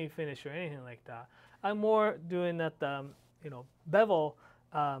kasumi finish or anything like that. I'm more doing that, bevel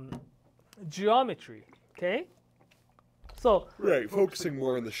geometry. Okay. So focusing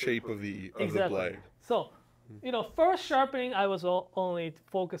more on the shape of the blade. So, first sharpening, I was only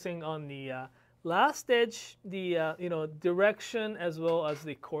focusing on the last edge, the direction, as well as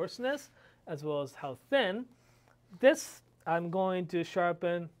the coarseness, as well as how thin. This I'm going to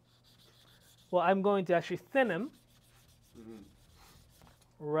sharpen. Well, I'm going to actually thin them.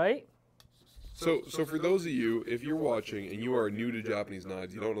 Right? So for those of you, if you're watching and you are new to Japanese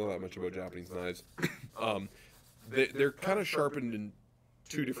knives, you don't know that much about Japanese knives, they're kind of sharpened in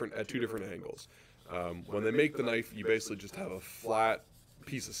two different angles. When they make the knife, you basically just have a flat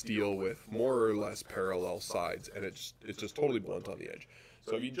piece of steel with more or less parallel sides, and it's just totally blunt on the edge.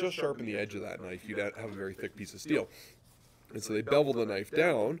 So if you just sharpen the edge of that knife, you'd have a very thick piece of steel. And so they bevel the knife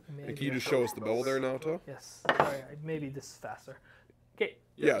down. And can you just show us the bevel there, Naoto? Yes. Sorry, maybe this is faster. Okay.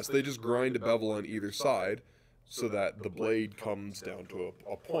 Yeah, so they just grind a bevel on either side so that the blade comes down to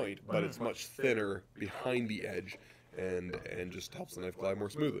a point, but it's much thinner behind the edge and just helps the knife glide more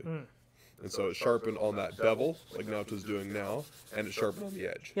smoothly. And so it's sharpened on that bevel, like Naoto's doing now, and it's sharpened on the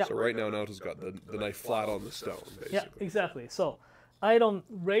edge. Yeah. So right now Naoto's got the knife flat on the stone, basically. Yeah, exactly. So I don't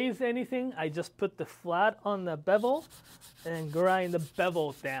raise anything. I just put the flat on the bevel and grind the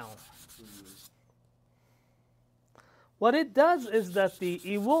bevel down. What it does is that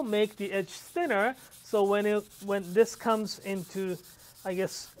it will make the edge thinner, so when this comes into, I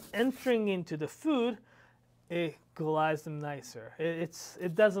guess, entering into the food, it glides them nicer.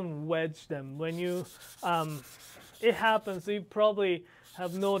 It doesn't wedge them. When you, it happens. You probably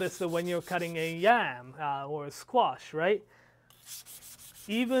have noticed that when you're cutting a yam or a squash, right?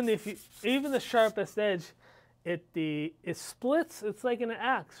 Even the sharpest edge, it splits. It's like an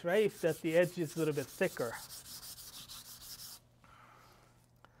axe, right? If that the edge is a little bit thicker.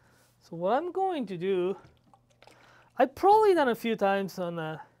 So what I'm going to do, I've probably done a few times on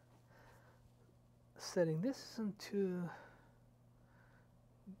a setting. This isn't too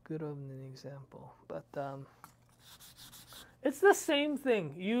good of an example, but it's the same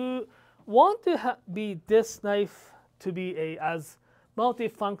thing. You want to be this knife to be as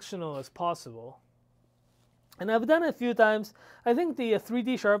multifunctional as possible. And I've done it a few times. I think the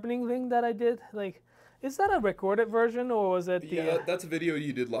 3D sharpening thing that I did, like, is that a recorded version or was it the? Yeah, that's a video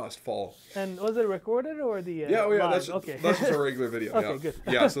you did last fall. And was it recorded or the? Yeah, oh yeah, live? that's just a regular video. Okay, yeah. good.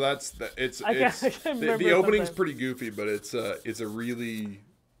 Yeah, so the opening's pretty goofy, but it's a really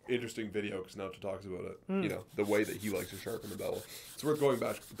interesting video because Naoto talks about it. You know, the way that he likes to sharpen the bevel. It's worth going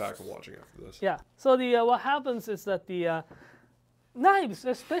back and watching after this. Yeah. So the what happens is that the knives,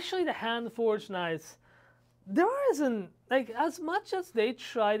 especially the hand forged knives, there isn't, like, as much as they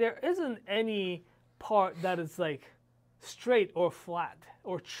try, there isn't any part that is like straight or flat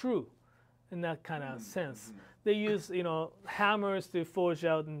or true in that kind of sense. They use, you know, hammers to forge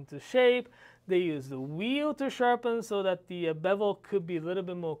out into shape. They use the wheel to sharpen so that the bevel could be a little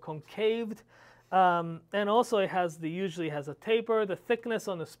bit more concaved. And also it usually has a taper. The thickness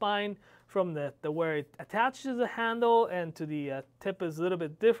on the spine from the where it attaches the handle and to the tip is a little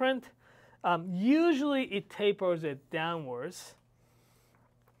bit different. Usually it tapers it downwards.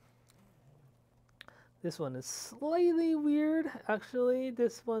 This one is slightly weird, actually,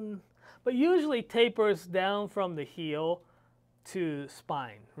 this one, but usually tapers down from the heel to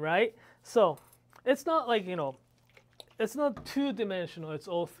spine, right? So it's not like, you know, it's not two-dimensional, it's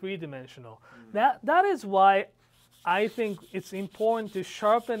all three-dimensional. That is why I think it's important to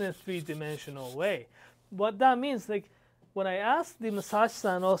sharpen in a three-dimensional way. What that means, like, when I asked the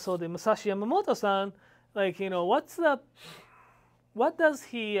Masashi-san, also the Masashi Yamamoto-san, like, you know, what does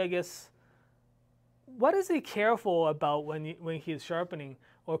he, I guess, what is he careful about when he's sharpening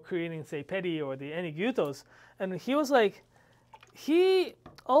or creating, say, peri or any gyutos? And he was like, he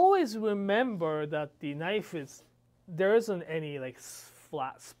always remember that the knife there isn't any like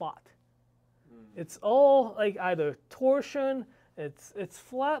flat spot. It's all like either torsion, it's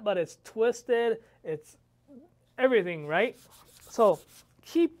flat but it's twisted, it's everything, right? So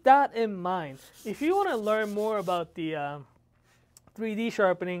keep that in mind. If you want to learn more about the 3D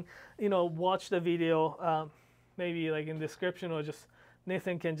sharpening, you know, watch the video, maybe like in the description, or just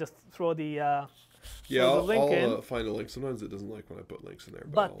Nathan can just throw the link in. I'll find a link. Sometimes it doesn't like when I put links in there.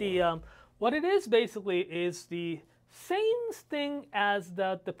 But what it is basically is the same thing as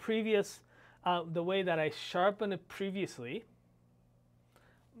the previous, the way that I sharpened it previously.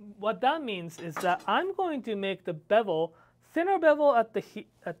 What that means is that I'm going to make the bevel thinner bevel at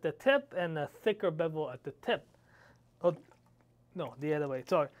the tip and a thicker bevel at the tip. Oh, no, the other way.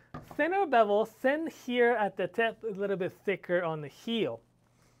 Sorry. Thinner bevel, thin here at the tip, a little bit thicker on the heel.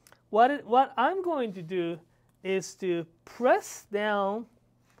 What I'm going to do is to press down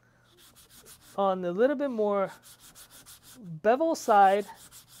on a little bit more bevel side.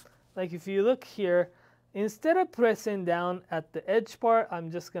 Like if you look here, instead of pressing down at the edge part,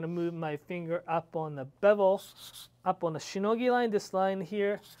 I'm just going to move my finger up on the bevel, up on the shinogi line, this line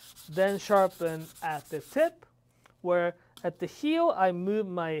here, then sharpen at the tip, where at the heel, I move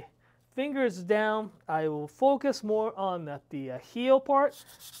my fingers down. I will focus more on the heel part,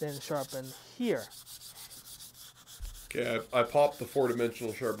 then sharpen here. Okay, I popped the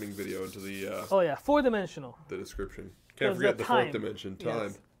 4-dimensional sharpening video into the oh yeah, 4-dimensional. The description. Can't forget the 4th dimension, time.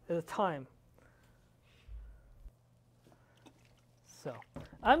 Yes, the time. So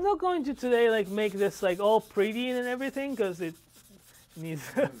I'm not going to today like make this like all pretty and everything because it needs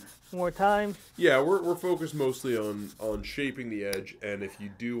more time. Yeah, we're focused mostly on shaping the edge, and if you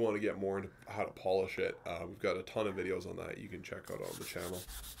do want to get more into how to polish it, we've got a ton of videos on that you can check out on the channel.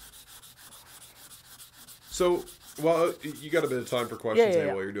 So, well, you got a bit of time for questions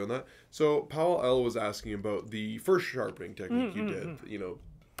while you're doing that. So, Powell L was asking about the first sharpening technique you did, you know,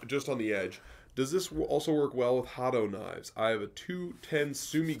 just on the edge. Does this also work well with Hato knives? I have a 210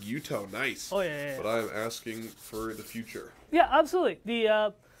 Sumi Gyuto. Nice. Oh, yeah. But I'm asking for the future. Yeah, absolutely.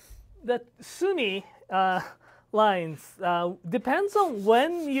 The Sumi lines depends on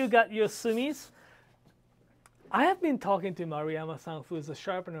when you got your Sumis. I have been talking to Maruyama-san, who is a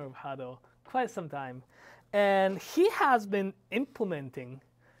sharpener of Hato, quite some time. And he has been implementing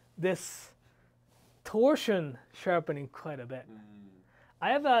this torsion sharpening quite a bit. I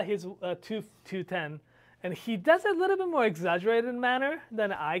have his 210, and he does it a little bit more exaggerated manner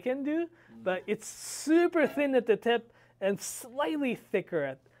than I can do, but it's super thin at the tip and slightly thicker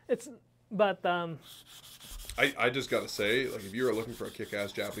at but I just gotta say, like, if you are looking for a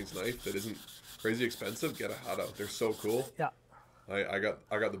kick-ass Japanese knife that isn't crazy expensive, get a Hato. They're so cool. Yeah. I got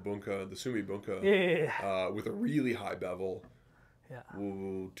the bunka, the Sumi bunka, with a really high bevel. Yeah.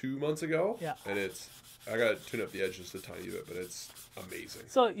 2 months ago. Yeah. And I got to tune up the edge just a tiny bit, but it's amazing.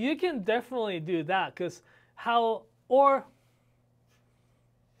 So you can definitely do that because I'll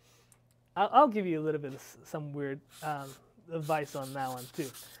give you a little bit of some weird advice on that one too.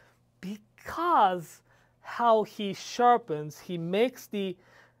 Because how he sharpens, he makes the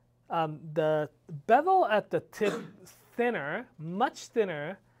bevel at the tip thinner, much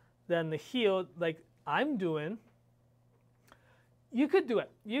thinner than the heel like I'm doing. You could do it.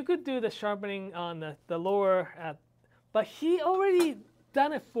 You could do the sharpening on the lower, but he already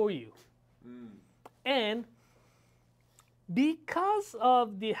done it for you. And because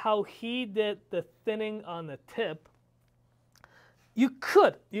of how he did the thinning on the tip, you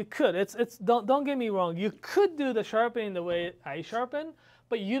could. Don't get me wrong. You could do the sharpening the way I sharpen,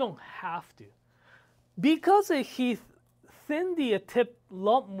 but you don't have to. Because he thinned the tip a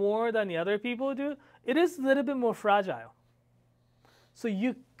lot more than the other people do, it is a little bit more fragile. So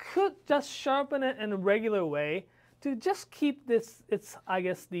you could just sharpen it in a regular way to just keep this, I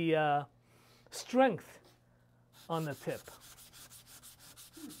guess, the strength on the tip.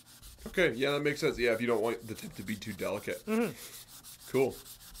 Okay, yeah, that makes sense. Yeah, if you don't want the tip to be too delicate. Cool.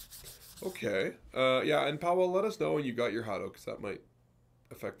 Okay. Yeah, and Powell, let us know when you got your Hato, because that might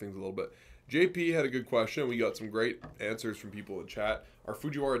affect things a little bit. JP had a good question. We got some great answers from people in chat. Are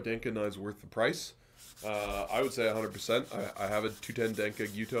Fujiwara Denka knives worth the price? I would say 100%. I have a 210 Denka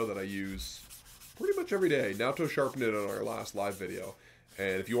Gyuto that I use pretty much every day. Naoto sharpened it on our last live video.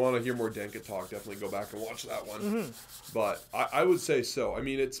 And if you want to hear more Denka talk, definitely go back and watch that one. But I would say so. I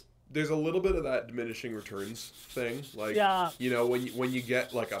mean, there's a little bit of that diminishing returns thing. Like, you know, when you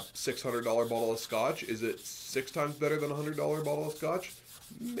get like a $600 bottle of scotch, is it 6 times better than a $100 bottle of scotch?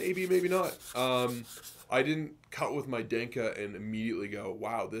 Maybe, maybe not. I didn't cut with my Denka and immediately go,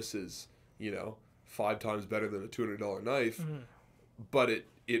 wow, this is, you know, 5 times better than a $200 knife. But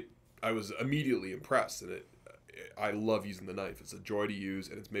I was immediately impressed, and I love using the knife. It's a joy to use,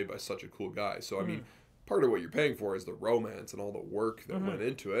 and it's made by such a cool guy. So I mean, part of what you're paying for is the romance and all the work that went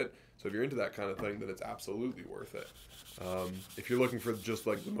into it. So if you're into that kind of thing, then it's absolutely worth it. If you're looking for just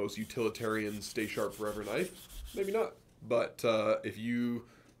like the most utilitarian, stay sharp forever knife, maybe not. But if you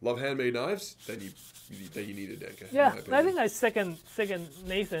love handmade knives, then you need a Denka. Yeah, I think I second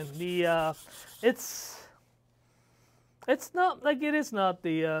Nathan. It's not like it is not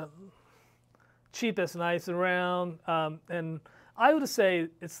the cheapest knives around, and I would say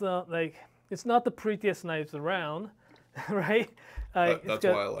it's not the prettiest knives around, right? That's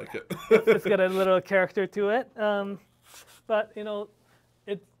why I like it. It's got a little character to it, but you know,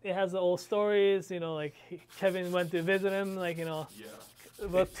 it has the old stories. You know, like Kevin went to visit him, like, you know,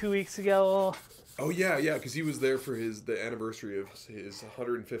 about 2 weeks ago. Oh yeah, because he was there for the anniversary of his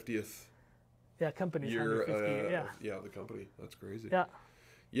 150th. Yeah, company's year. 150. Yeah, the company. That's crazy. Yeah.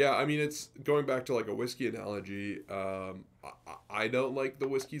 Yeah, I mean, it's going back to like a whiskey analogy. I don't like the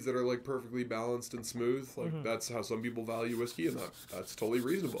whiskeys that are like perfectly balanced and smooth. Like that's how some people value whiskey, and that's totally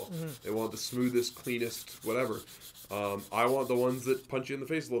reasonable. They want the smoothest, cleanest, whatever. I want the ones that punch you in the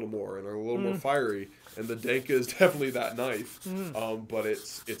face a little more and are a little more fiery. And the Denka is definitely that knife. But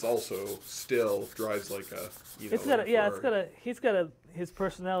it's also still drives like a, you know. He's got his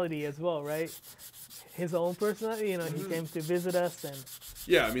personality as well, right? His own personality, you know, he came to visit us, and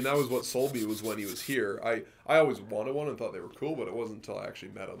yeah, I mean, that was what sold me, was when he was here. I always wanted one and thought they were cool, but it wasn't until I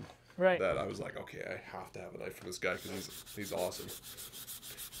actually met him. Right. that I was like, okay, I have to have a knife from this guy because he's awesome.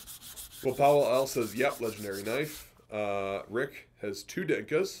 Well, Powell L says, yep, legendary knife. Rick has 2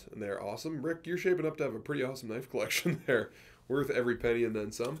 Denkas, and they're awesome. Rick, you're shaping up to have a pretty awesome knife collection there. Worth every penny and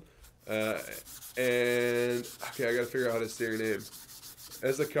then some. And, okay, I got to figure out how to say your name.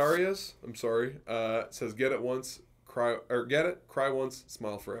 Ezekarias, I'm sorry, says, get it, cry once,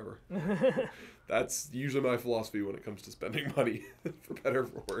 smile forever. That's usually my philosophy when it comes to spending money, for better or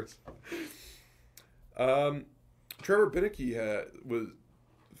for worse. Trevor Binnicky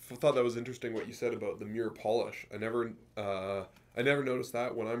thought that was interesting what you said about the mirror polish. I never noticed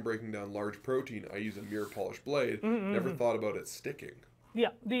that when I'm breaking down large protein. I use a mirror polish blade. Never thought about it sticking. Yeah,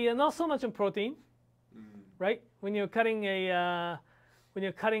 not so much in protein, right? When you're cutting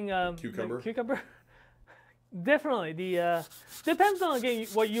cucumber. Definitely. Depends on again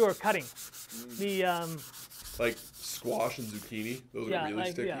what you are cutting. Like squash and zucchini, those are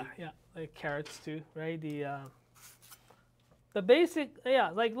really sticky. Yeah, like carrots too, right? The basic,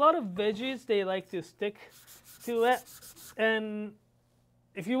 like a lot of veggies, they like to stick to it. And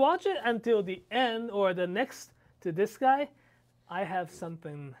if you watch it until the end or the next to this guy, I have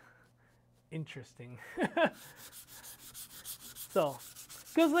something interesting. So,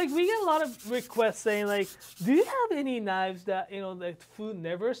 because like we get a lot of requests saying like, do you have any knives that that food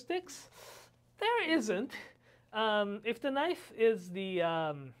never sticks? There isn't. If the knife is the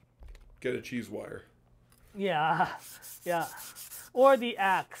get a cheese wire. Yeah, or the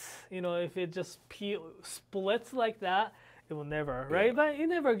axe. If it just splits like that, it will never, right? But you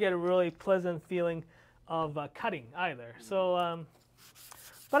never get a really pleasant feeling of cutting either. So,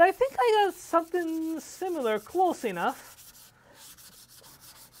 but I think I got something similar, close enough.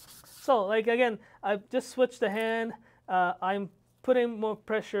 So, like again, I've just switched the hand. I'm putting more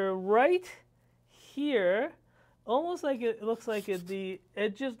pressure right here, almost like it looks like the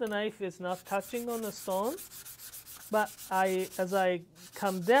edge of the knife is not touching on the stone. But as I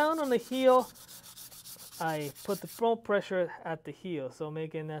come down on the heel, I put the full pressure at the heel, so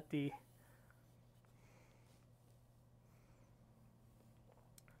making that the.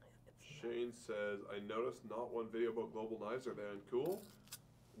 Shane says, I noticed not one video about global knives. Are they uncool?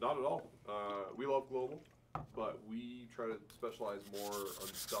 Not at all. We love global, but we try to specialize more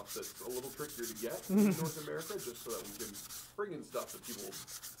on stuff that's a little trickier to get in North America, just so that we can bring in stuff that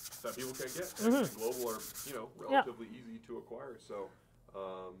people can't get. And global are relatively easy to acquire. So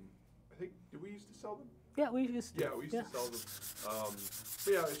I think, did we used to sell them? Yeah, we used to. Yeah, we used to sell them.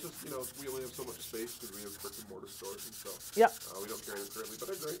 But yeah, it's just we only have so much space because we have brick and mortar stores and stuff. Yeah. We don't carry them currently, but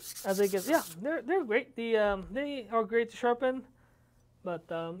they're great. As they get, they're great. They are great to sharpen. But,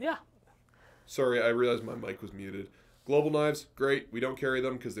 yeah. Sorry, I realized my mic was muted. Global knives, great. We don't carry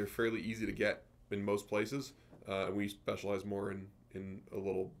them because they're fairly easy to get in most places. And we specialize more in a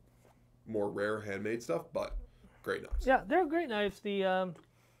little more rare handmade stuff, but great knives. Yeah, they're great knives.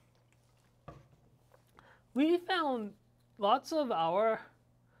 We found lots of our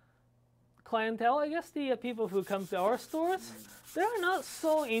clientele, I guess, the people who come to our stores, they're not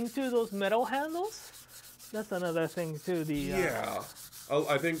so into those metal handles. That's another thing, too. Yeah.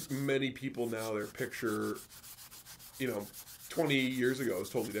 I think many people now, their picture, 20 years ago was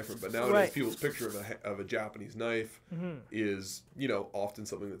totally different. But nowadays, people's picture of a Japanese knife is, often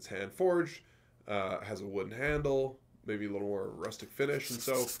something that's hand forged, has a wooden handle, maybe a little more rustic finish. And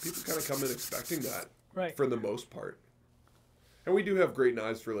so people kind of come in expecting that for the most part. And we do have great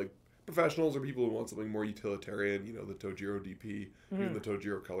knives for like professionals or people who want something more utilitarian, the Tojiro DP, even the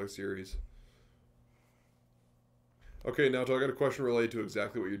Tojiro Color Series. Okay, Naoto, I got a question related to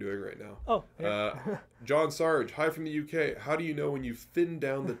exactly what you're doing right now. Oh, yeah. John Sarge, hi from the UK. How do you know when you've thinned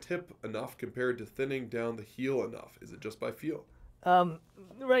down the tip enough compared to thinning down the heel enough? Is it just by feel?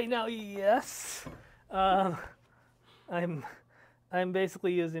 Right now, yes. I'm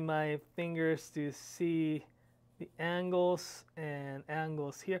basically using my fingers to see the angles and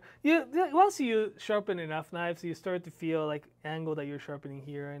angles here. Once you sharpen enough knives, you start to feel like angle that you're sharpening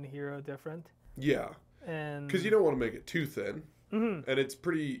here and here are different. Yeah. And because you don't want to make it too thin, and it's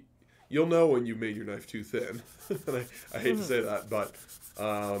pretty. You'll know when you made your knife too thin. And I hate to say that, but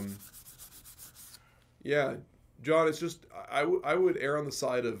yeah, John, it's just I would err on the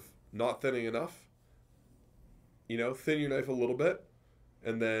side of not thinning enough. Thin your knife a little bit,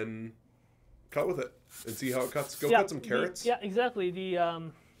 and then cut with it and see how it cuts. Go cut some carrots. Yeah, exactly.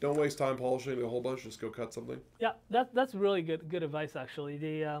 Don't waste time polishing a whole bunch. Just go cut something. Yeah, that's really good advice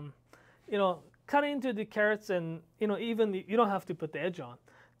actually. Cutting into the carrots and even you don't have to put the edge on.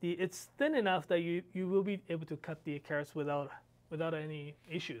 It's thin enough that you will be able to cut the carrots without any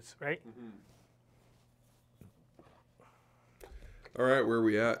issues, right? All right, where are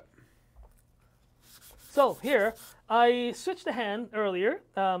we at? So here, I switched the hand earlier.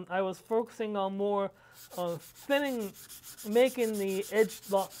 I was focusing on more on thinning, making the edge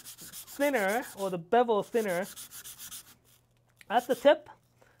block thinner, or the bevel thinner at the tip,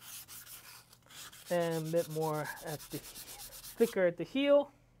 and a bit more at the thicker at the heel.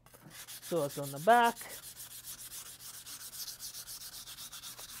 So it's on the back.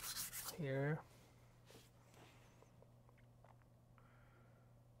 Here.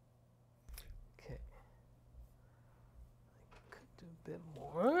 Okay. Could do a bit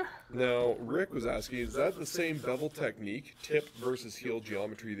more. Now, Rick was asking, is that the same bevel technique, tip versus heel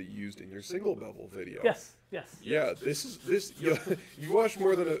geometry, that you used in your single bevel video? Yes, yes. Yeah, you watch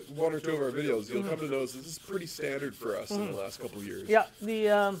more than one or two of our videos, you'll come to notice this is pretty standard for us in the last couple of years. Yeah,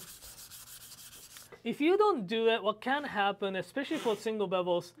 if you don't do it, what can happen, especially for single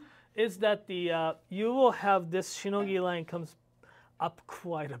bevels, is that you will have this shinogi line comes up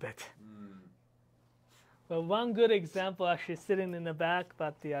quite a bit. Well, one good example actually sitting in the back,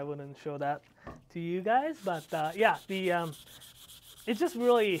 but I wouldn't show that to you guys. But yeah, it's just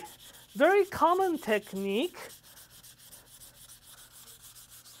really very common technique.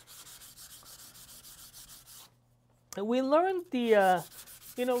 And we learned we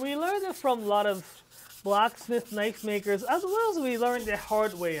learned it from a lot of blacksmith knife makers, as well as we learned the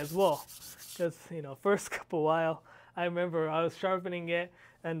hard way as well. Because first couple while, I remember I was sharpening it,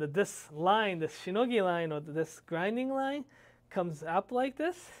 and this line, this shinogi line, or this grinding line, comes up like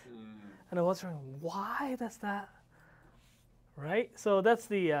this, and I was wondering why does that, right? So that's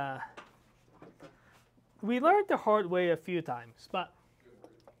we learned the hard way a few times, but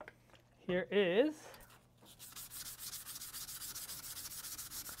here is.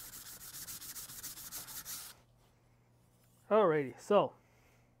 Alrighty, so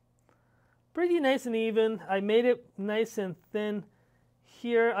pretty nice and even. I made it nice and thin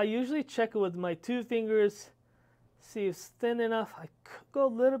here. I usually check it with my 2 fingers, see if it's thin enough. I could go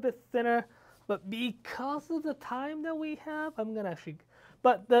a little bit thinner, but because of the time that we have, I'm gonna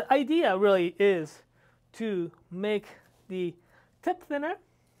but the idea really is to make the tip thinner,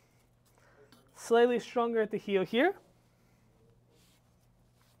 slightly stronger at the heel here,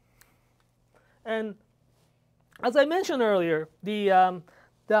 and as I mentioned earlier, the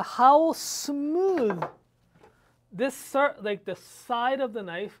how smooth this the side of the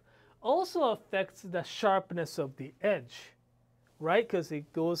knife also affects the sharpness of the edge, right? Because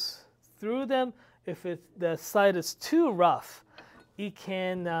it goes through them. If the side is too rough, it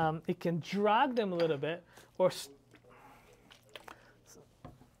can drag them a little bit, or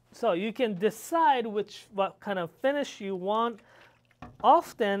so you can decide what kind of finish you want.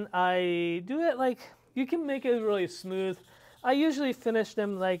 Often I do it like. You can make it really smooth. I usually finish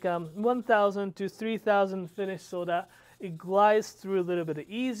them like 1,000 to 3,000 finish so that it glides through a little bit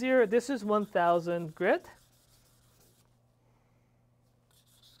easier. This is 1,000 grit.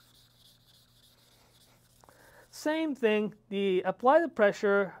 Same thing, apply the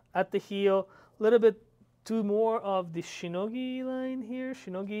pressure at the heel, a little bit to more of the shinogi line here.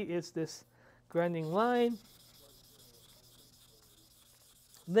 Shinogi is this grinding line.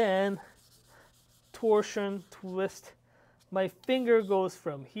 Then torsion, twist. My finger goes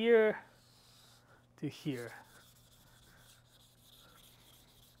from here to here.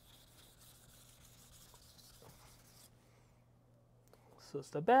 So it's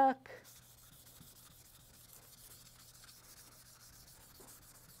the back.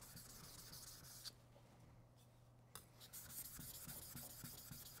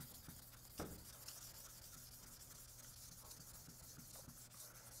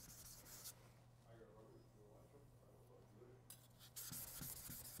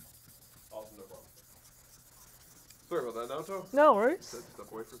 Sorry about that, Naoto. No worries. Step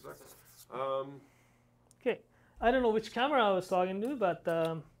away for a sec. Okay. I don't know which camera I was talking to, but...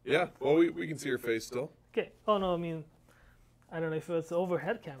 yeah, well, we can see your face still. Okay. Oh, no, I mean, I don't know if it's the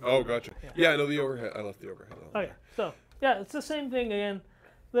overhead camera. Oh, gotcha. Yeah, I know the overhead. I left the overhead on. Okay, so, yeah, it's the same thing again.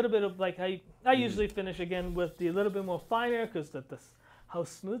 A little bit of, like, I usually finish again with the little bit more finer, because how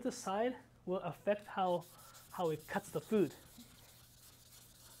smooth the side will affect how it cuts the food.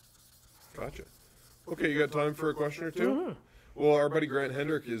 Gotcha. Okay, you got time for a question or two? Well, our buddy Grant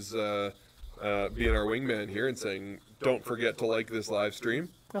Hendrick is being our wingman here and saying, don't forget to like this live stream.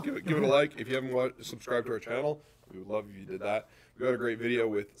 Give it a like. If you haven't subscribed to our channel, we would love if you did that. We got a great video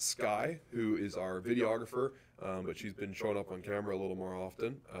with Sky, who is our videographer, but she's been showing up on camera a little more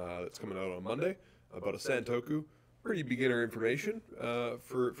often. It's coming out on Monday about a santoku. Pretty beginner information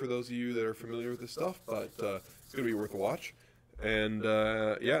for those of you that are familiar with this stuff, but it's going to be worth a watch. And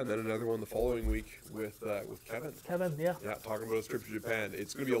yeah, and then another one the following week with Kevin. Kevin, yeah. Yeah, talking about his trip to Japan.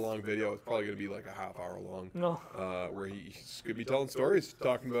 It's going to be a long video. It's probably going to be like a half-hour long. No. Where he's going to be telling stories,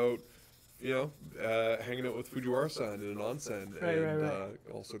 talking about, you know, hanging out with Fujiwara-san in an onsen and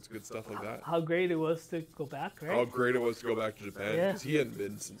all sorts of good stuff like that. How great it was to go back, right? How great it was to go back to Japan, because he hadn't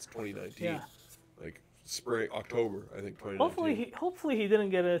been since 2019. Yeah. Like spring, October, I think, 2019. Hopefully he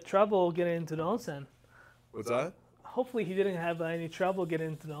didn't get trouble getting into the onsen. What's that? Hopefully he didn't have any trouble getting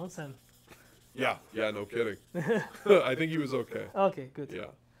into the onsen. Yeah, no kidding. I think he was okay. Okay, good.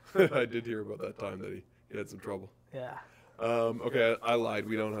 Yeah. I did hear about that time that he had some trouble. Yeah. Okay, I lied.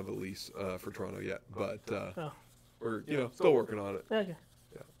 We don't have a lease for Toronto yet, but we're still working on it. Okay.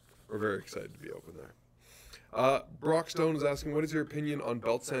 Yeah, we're very excited to be open there. Brock Stone is asking, what is your opinion on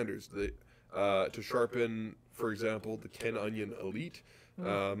belt sanders to sharpen, for example, the Ken Onion Elite?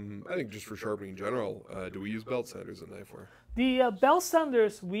 I think just for sharpening in general, do we use belt sanders in Knifewear? The belt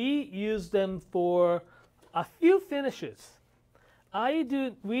sanders, we use them for a few finishes. We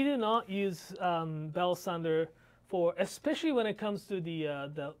do not use belt sander for, especially when it comes to the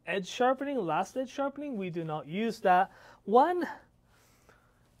edge sharpening, last edge sharpening. We do not use that.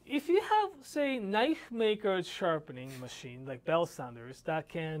 If you have, say, knife maker sharpening machine like belt sanders that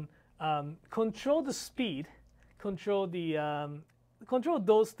can control the speed, control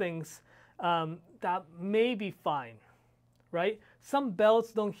those things, that may be fine, right? Some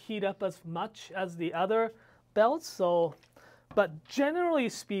belts don't heat up as much as the other belts, but generally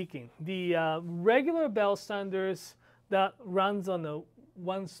speaking, the regular belt sanders that runs on the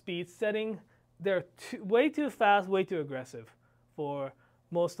 1-speed setting, they're way too fast, way too aggressive for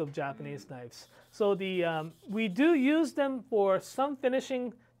most of Japanese knives. So we do use them for some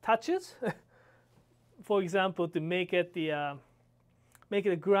finishing touches. For example, to make it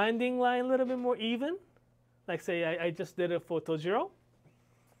a grinding line a little bit more even. Like say I just did it for Tojiro.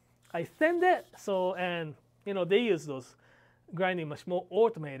 I thinned it, and they use those more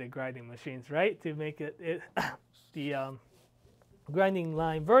automated grinding machines, right? To make the grinding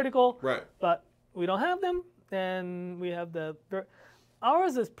line vertical. Right. But we don't have them, and we have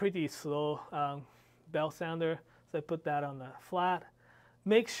ours is pretty slow belt sander, so I put that on the flat.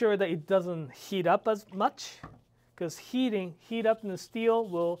 Make sure that it doesn't heat up as much, because heat up in the steel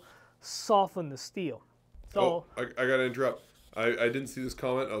will soften the steel. So I gotta interrupt. I didn't see this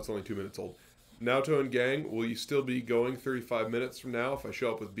comment. Oh, it's only 2 minutes old. Naoto and gang, will you still be going 35 minutes from now if I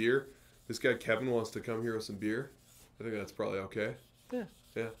show up with beer? This guy Kevin wants to come here with some beer. I think that's probably okay. Yeah.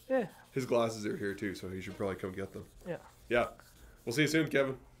 Yeah. Yeah. His glasses are here too, so he should probably come get them. Yeah. Yeah. We'll see you soon,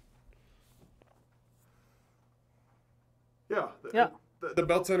 Kevin. Yeah. Yeah. The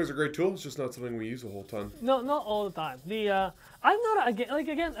belt sander is a great tool. It's just not something we use a whole ton. No, not all the time. I'm not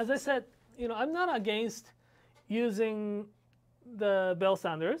again, as I said, I'm not against using the belt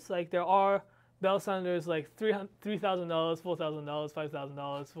sanders. Like there are belt sanders like $3,000, $4,000,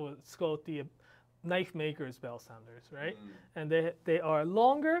 $5,000 for the knife makers belt sanders, right? And they are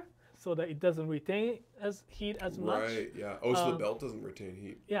longer so that it doesn't retain heat as much. Right. Yeah. Oh, so the belt doesn't retain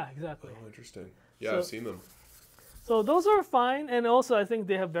heat. Yeah, exactly. Oh, interesting. Yeah, I've seen them. So those are fine, and also I think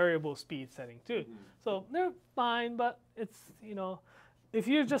they have variable speed setting too. So they're fine, but it's, if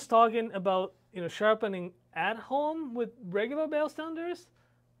you're just talking about, sharpening at home with regular belt sanders,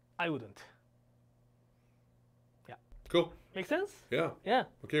 I wouldn't. Yeah. Cool. Make sense? Yeah. Yeah.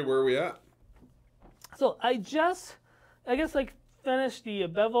 Okay, where are we at? So I guess finished the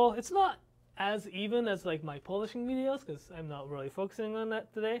bevel. It's not as even as like my polishing videos because I'm not really focusing on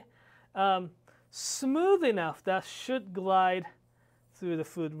that today. Smooth enough that should glide through the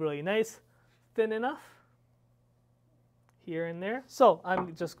food really nice. Thin enough here and there. So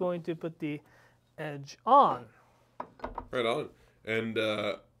I'm just going to put the edge on. Right on. And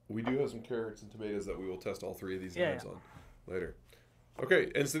we do have some carrots and tomatoes that we will test all 3 of these knives on later.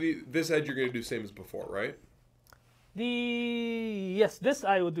 Okay, and so this edge you're going to do same as before, right? Yes, this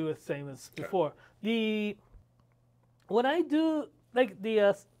I will do the same as before. When I do like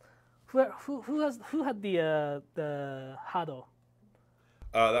the who had the Hado?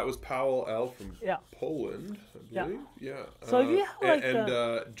 That was Powell L from Poland, I believe. Yeah. So if you have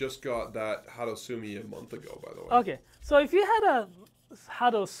like just got that Hadosumi a month ago, by the way. Okay, so if you had a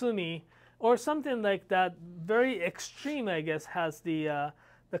Hadosumi or something like that, very extreme, I guess, has the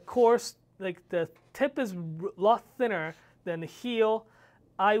coarse, like the tip is a lot thinner than the heel.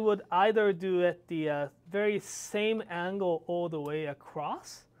 I would either do it the very same angle all the way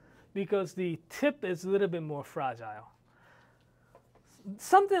across, because the tip is a little bit more fragile.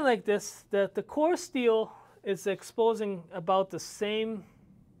 Something like this, that the core steel is exposing about the same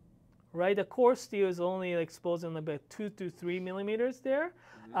right? The coarse steel is only exposing about 2 to 3 millimeters there.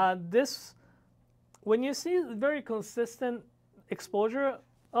 This, when you see very consistent exposure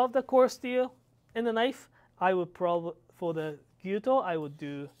of the coarse steel in the knife, I would probably, for the Gyuto, I would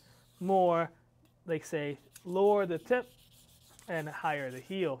do more, like say, lower the tip and higher the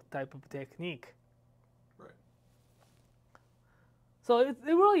heel type of technique. Right. So it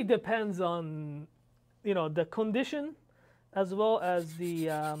really depends on, you know, the condition as well as the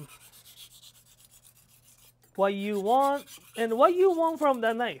what you want and what you want from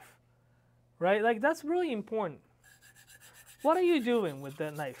that knife, right? Like that's really important. What are you doing with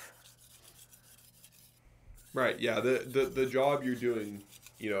that knife? Right. Yeah. The job you're doing,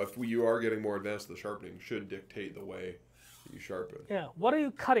 you know, if you are getting more advanced with the sharpening, should dictate the way you sharpen. Yeah. What are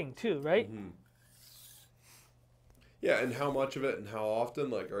you cutting too, right? Yeah, and how much of it and how often?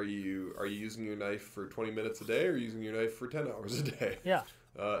 Like, are you using your knife for 20 minutes a day or using your knife for 10 hours a day? Yeah.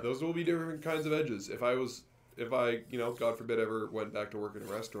 Those will be different kinds of edges. If I, you know, God forbid, ever went back to work in a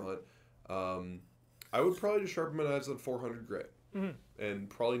restaurant, I would probably just sharpen my knives on 400 grit, and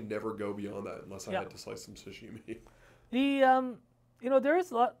probably never go beyond that unless I had to slice some sashimi. The you know, there is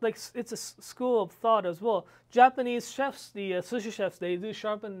a lot, like it's a school of thought as well. Japanese chefs, the sushi chefs, they do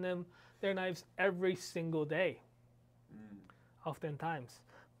sharpen their knives every single day, oftentimes.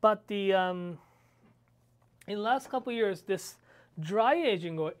 But the in the last couple of years, this dry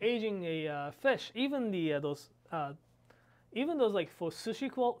aging or aging a fish, even the those like for sushi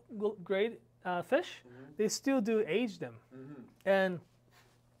grade fish, they still do age them, and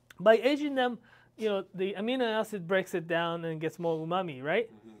by aging them, you know, the amino acid breaks it down and gets more umami, right?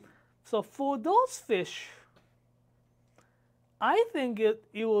 So for those fish, I think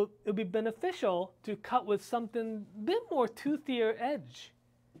it'll be beneficial to cut with something a bit more toothier edge,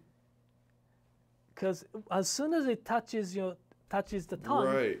 because as soon as it touches the tongue,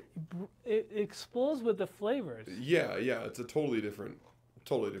 Right. it explodes with the flavors. Yeah, it's a totally different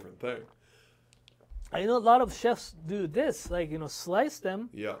thing. I know a lot of chefs do this, like, you know, slice them,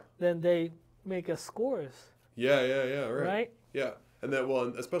 Yeah. then they make a scores. Yeah, right. Right? Yeah, and then, well,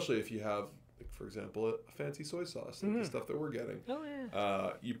 and especially if you have, like, for example, a fancy soy sauce, like the stuff that we're getting. Oh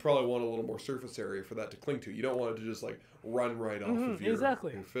yeah. You probably want a little more surface area for that to cling to. You don't want it to just like run right off of your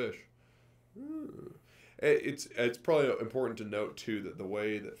fish. It's probably important to note too that the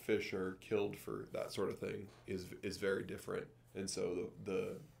way that fish are killed for that sort of thing is very different, and so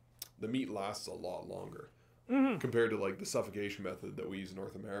the meat lasts a lot longer compared to like the suffocation method that we use in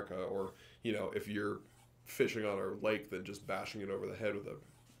North America, or, you know, if you're fishing on a lake, then just bashing it over the head with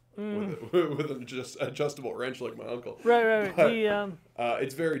an adjustable wrench like my uncle. Right. But,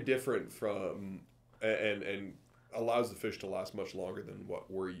 it's very different from and allows the fish to last much longer than what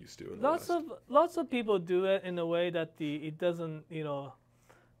we're used to. In the West. Lots of people do it in a way that it doesn't, you know,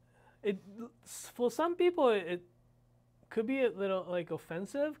 for some people it could be a little like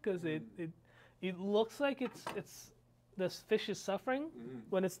offensive, because it looks like it's this fish is suffering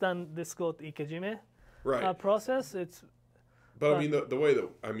when it's done this called ikejime process. But I mean, the way that,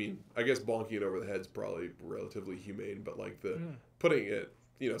 I mean, I guess bonking it over the head is probably relatively humane, but like putting it,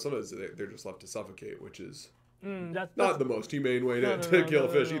 you know, sometimes they're just left to suffocate, which is not the most humane way to kill a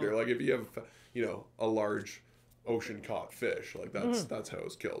fish either. Like if you have, you know, a large ocean caught fish, like that's how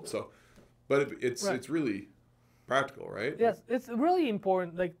it's killed. So, but it's really practical, right? Yes, it's really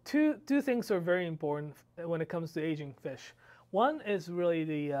important. Like two things are very important when it comes to aging fish. One is really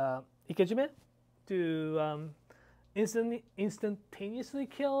the ikejime, to instantaneously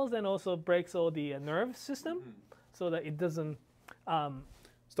kills and also breaks all the nerve system, so that it doesn't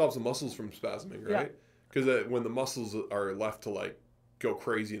stops the muscles from spasming, right? Because when the muscles are left to like go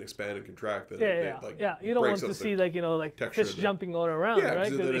crazy and expand and contract, then you don't want to see, like, you know, like fish jumping all around, right?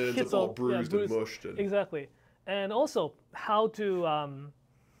 Because then it ends up all bruised and mushed. Exactly. And also how to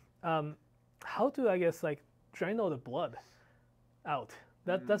I guess like drain all the blood out.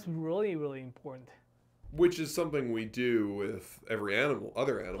 That's really, really important. Which is something we do with every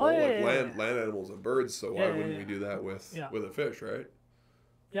other animal, land animals and birds. So why wouldn't we do that with a fish, right?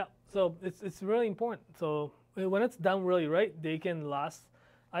 Yeah. So it's really important. So when it's done really right, they can last.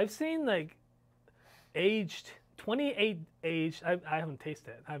 I've seen like 28 aged. I haven't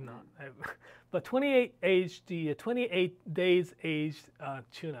tasted it. I've not. But 28 aged, the 28 days aged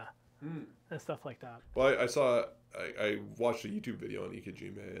tuna and stuff like that. Well, I watched a YouTube video on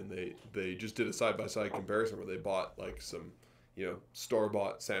ikejime, and they just did a side-by-side comparison where they bought like some, you know,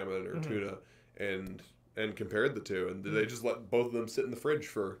 store-bought salmon or tuna and compared the two, and they just let both of them sit in the fridge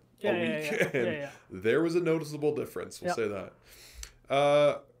for a week, and there was a noticeable difference. We'll say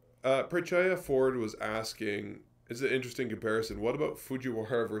that. Prachaya Ford was asking, It's an interesting comparison. What about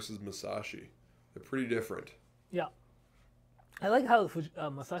Fujiwara versus Masashi? They're pretty different. Yeah. I like how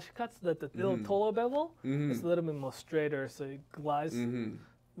Masashi cuts the little Tolo bevel. It's a little bit more straighter, so it glides a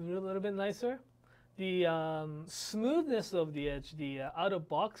little bit nicer. The smoothness of the edge, the out of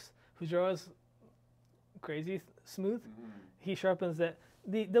box, Fujiwara's crazy smooth. He sharpens it.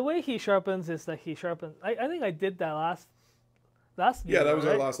 The way he sharpens is that he sharpens. I think I did that last video, yeah, that was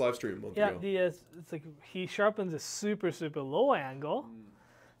right? our last live stream a month ago. Yeah, it's like he sharpens a super low angle.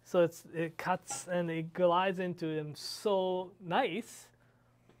 So it cuts and it glides into him so nice.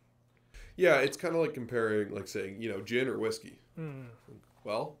 Yeah, it's kind of like comparing, like saying, gin or whiskey.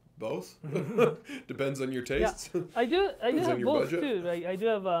 Well, both. Depends on your tastes. Yeah. I do have both budget. too. I do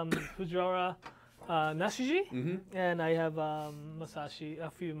have Fujiwara Nashiji, and I have Masashi, a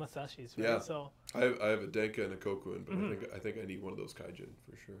few Masashis. Right? Yeah. So I have a Denka and a Kokuin, but I think I need one of those Kaijin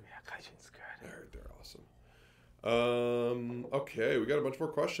for sure. Yeah, Kaijin's good. They're awesome. Okay, we got a bunch more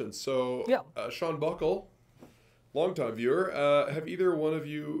questions. So, Sean Buckle, longtime viewer, have either one of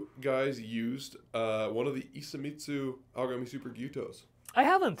you guys used one of the Isamitsu Aogami Super Gyutos? I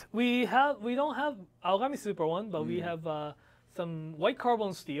haven't. We don't have Aogami Super one, but we have some white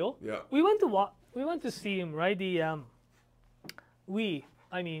carbon steel. Yeah. We went to see him, right?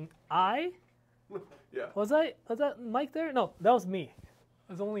 I. Yeah. Was that Mike there? No, that was me.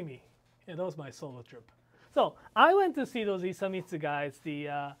 It was only me. Yeah, that was my solo trip. So I went to see those Isamitsu guys,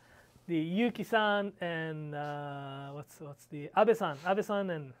 the Yuki-san and what's the Abe-san,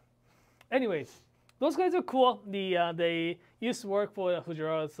 and anyways, those guys are cool. They used to work for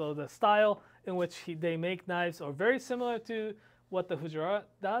Fujiwara, so the style in which they make knives are very similar to what the Fujiwara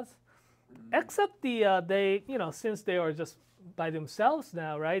does, except they since they are just by themselves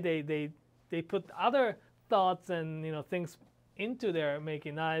now, right? They put other thoughts and things into their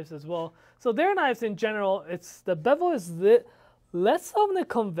making knives as well. So their knives in general, the bevel is less of the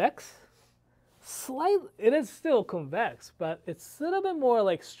convex. It is still convex, but it's a little bit more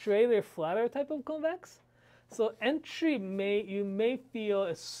like straighter, flatter type of convex. So entry you may feel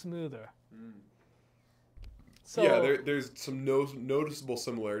is smoother. So yeah, there's some noticeable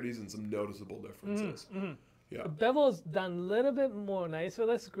similarities and some noticeable differences. Yeah. The bevel is done a little bit more nicer,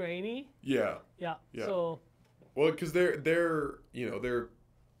 less grainy. Yeah. Yeah. Yeah. So. Well, because they're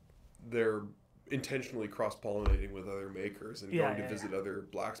intentionally cross-pollinating with other makers and going to visit other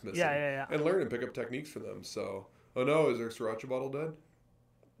blacksmiths and learn and pick up techniques from them. So, oh no, is their sriracha bottle dead?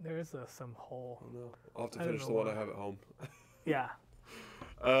 There's some hole. Oh no, I'll have to finish the one I have at home. Yeah.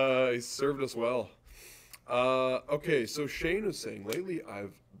 He served us well. Okay, so Shane was saying, lately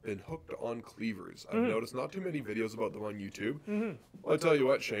I've been hooked on cleavers. I've noticed not too many videos about them on YouTube. Well, I'll tell you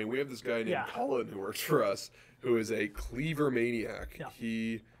what, Shane, we have this guy named Colin who works for us, who is a cleaver maniac. Yeah.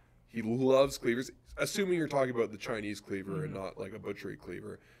 He loves cleavers, assuming you're talking about the Chinese cleaver and not like a butchery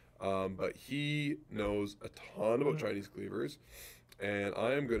cleaver. But he knows a ton about Chinese cleavers, and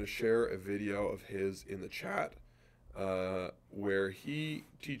I am going to share a video of his in the chat where he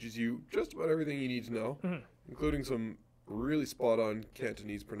teaches you just about everything you need to know, including some really spot-on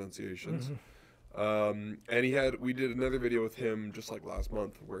Cantonese pronunciations. And we did another video with him just like last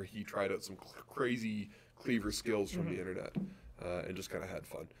month where he tried out some crazy cleaver skills from the internet and just kind of had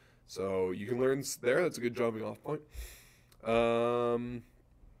fun. So you can learn there. That's a good jumping off point.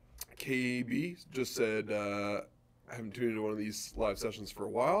 KB just said, I haven't tuned into one of these live sessions for a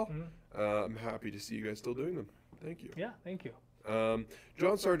while. I'm happy to see you guys still doing them. Thank you. Yeah, thank you.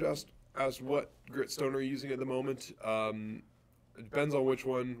 John Sarge asked what gritstone are you using at the moment. It depends on which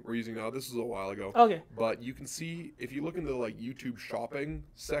one we're using now. This was a while ago. Okay. But you can see, if you look in the YouTube shopping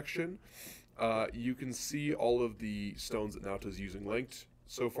section, you can see all of the stones that Naoto's using linked.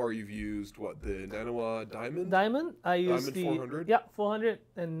 So far you've used, the Nanawa Diamond? Diamond. I used Diamond 400? Yeah, 400.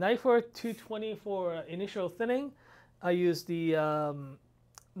 And Knifewear 220 for initial thinning. I used the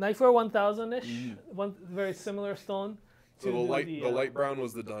Knifewear 1000-ish, one very similar stone. So the light brown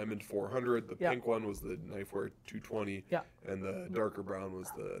was the Diamond 400, the pink one was the Knifewear 220, and the darker brown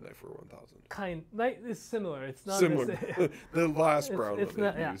was the Knifewear 1000. It's similar. It's not similar. The same. The last brown it's one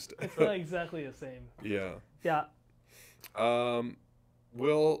not, they used. It's not exactly the same. Yeah. Yeah.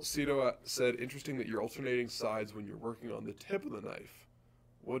 Will Cito said, interesting that you're alternating sides when you're working on the tip of the knife.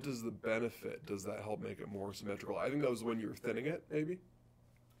 What does the benefit? Does that help make it more symmetrical? I think that was when you were thinning it, maybe?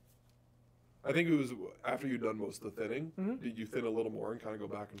 I think it was after you'd done most of the thinning. Did you thin a little more and kind of go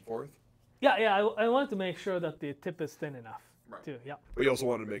back and forth? Yeah. I wanted to make sure that the tip is thin enough, too. Yeah. But you also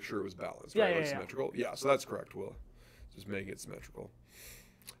wanted to make sure it was balanced, right? Symmetrical? Yeah, so that's correct, Will. Just making it symmetrical.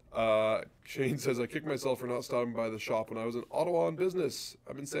 Shane says, I kicked myself for not stopping by the shop when I was in Ottawa on business.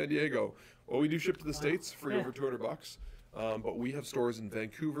 I'm in San Diego. Well, we do ship to the States for over $200. But we have stores in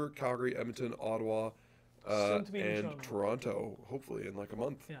Vancouver, Calgary, Edmonton, Ottawa, and Toronto, hopefully in like a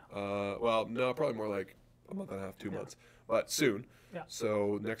month. Yeah. Well, no, probably more like a month and a half, 2 months, but soon. Yeah.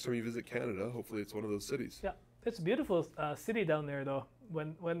 So next time you visit Canada, hopefully it's one of those cities. Yeah, it's a beautiful city down there though.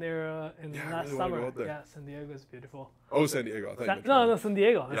 When they're in last really summer, yeah, San Diego is beautiful. Oh, San Diego. No, San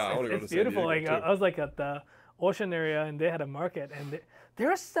Diego. Yeah, I want to go to San beautiful. Diego Like too. I was like at the ocean area, and they had a market, and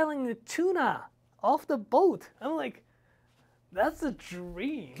they're selling the tuna off the boat. I'm like, that's a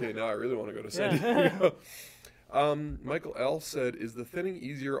dream. Okay, now I really want to go to San Diego. Michael L. said, is the thinning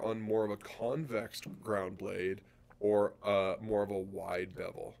easier on more of a convex ground blade or more of a wide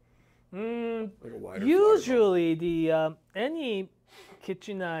bevel? Like a wider Usually, the any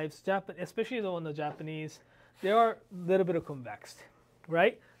kitchen knives, especially the one the Japanese, they are a little bit of convex,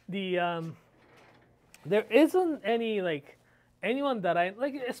 right? The there isn't any like anyone that I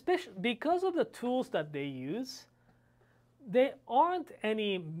like, especially because of the tools that they use. They aren't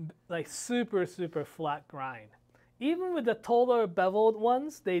any like super flat grind. Even with the taller beveled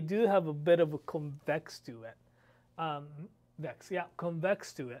ones, they do have a bit of a convex to it.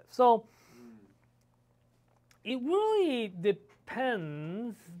 Convex to it. So it really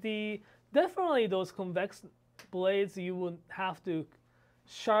depends. Definitely those convex blades, you would have to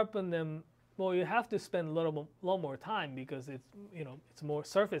sharpen them. Well, you have to spend a lot more time because it's it's more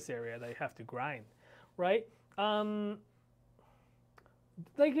surface area that you have to grind, right?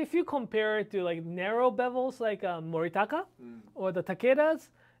 Like if you compare it to like narrow bevels like Moritaka or the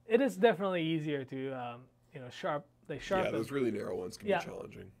Takedas, it is definitely easier to sharpen. Yeah, those really narrow ones can be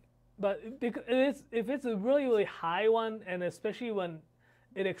challenging. But if it's a really high one, and especially when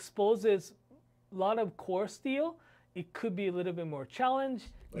it exposes a lot of core steel, it could be a little bit more challenge.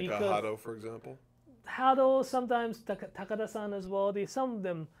 Like a Hado, for example? Hado, sometimes Takada-san as well. Some of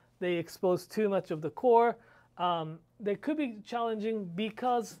them, they expose too much of the core. They could be challenging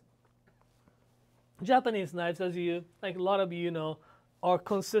because Japanese knives, as a lot of you know,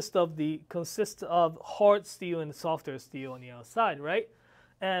 consist of hard steel and softer steel on the outside, right?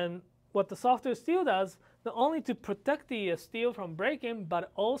 And what the softer steel does, not only to protect the steel from breaking,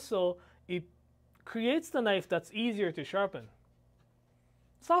 but also it creates the knife that's easier to sharpen.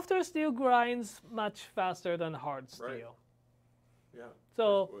 Softer steel grinds much faster than hard steel. Right. Yeah.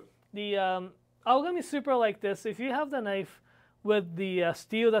 So the Aogami Super like this, if you have the knife with the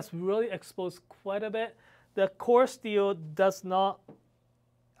steel that's really exposed quite a bit, the core steel does not,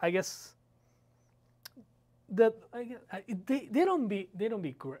 I guess, they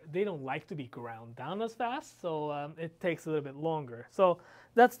don't like to be ground down as fast, so it takes a little bit longer. So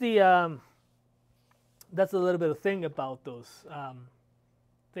that's a little bit of thing about those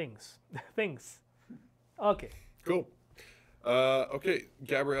things. Okay. Cool. Okay,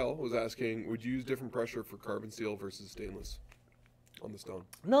 Gabrielle was asking, would you use different pressure for carbon steel versus stainless on the stone?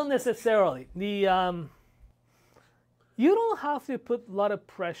 Not necessarily. You don't have to put a lot of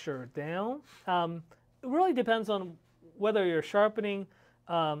pressure down. It really depends on whether you're sharpening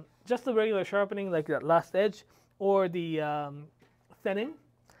just the regular sharpening, like that last edge, or the thinning.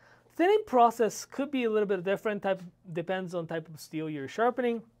 Thinning process could be a little bit different. Depends on type of steel you're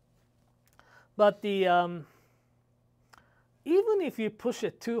sharpening. But even if you push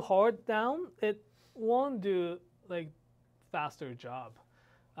it too hard down, it won't do like faster job.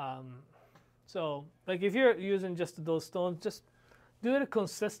 So like if you're using just those stones, just do it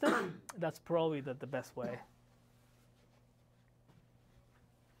consistent. That's probably the best way.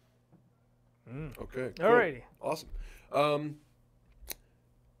 Okay. Cool. Alrighty. Awesome.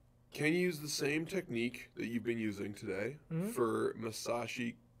 Can you use the same technique that you've been using today for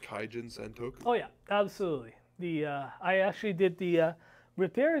Masashi Kaijin Sentoku? Oh yeah, absolutely. I actually did the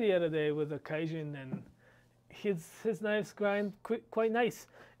repair the other day with a Kaijin, and his knives grind quite nice.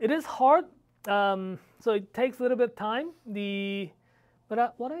 It is hard, so it takes a little bit of time.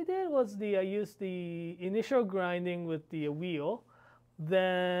 But what I did was I used the initial grinding with the wheel.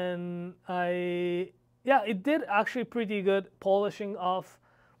 Then it did actually pretty good polishing off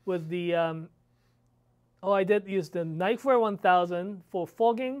with the. I did use the Knifewear 1000 for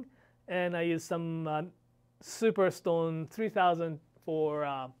fogging, and I used some Superstone 3000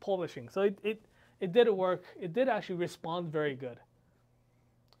 for polishing. So it did work. It did actually respond very good.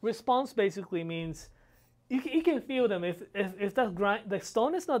 Response basically means you can feel them. If the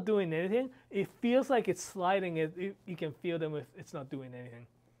stone is not doing anything, it feels like it's sliding. You can feel them if it's not doing anything.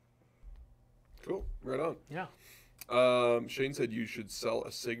 Cool. Right on. Yeah. Shane said you should sell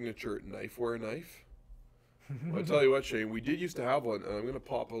a signature Knifewear knife. Well, I'll tell you what, Shane, we did used to have one, and I'm going to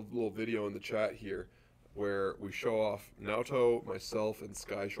pop a little video in the chat here where we show off, Naoto, myself, and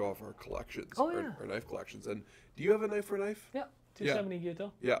Sky show off our collections, our knife collections. And do you have a knife for knife? Yeah, 270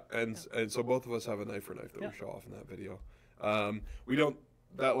 Gyuto. Yeah, and so both of us have a knife for knife that we show off in that video. We don't,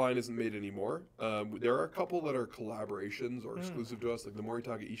 that line isn't made anymore. There are a couple that are collaborations or exclusive to us, like the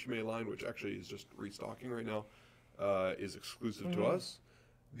Moritaka Ishime line, which actually is just restocking right now, is exclusive to us.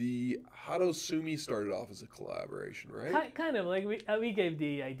 The Hado Sumi started off as a collaboration, right? Kind of, like we gave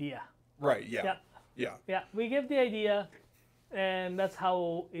the idea. Right, yeah. Yeah, we gave the idea, and that's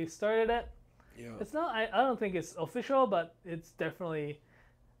how we started it. Yeah. It's not, I don't think it's official, but it's definitely,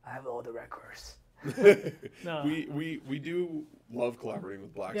 I have all the records. No. We do love collaborating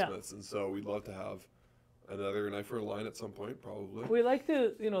with blacksmiths, and so we'd love to have another knife for a line at some point, probably. We like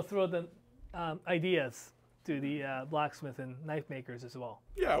to, throw the ideas to the blacksmith and knife makers as well.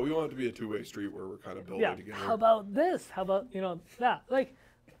 Yeah, we want it to be a two-way street where we're kind of building together. How about this? How about, that? Like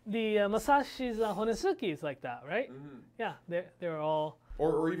the Masashi's Honesuki is like that, right? Yeah, they're all...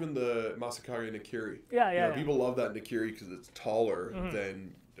 Or even the Masakage Nikiri. Yeah. People love that Nikiri because it's taller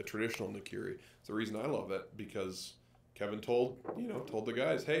than a traditional Nikiri. It's the reason I love it, because Kevin told the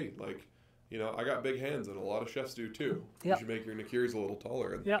guys, hey, like, I got big hands, and a lot of chefs do too. You should make your Nikiris a little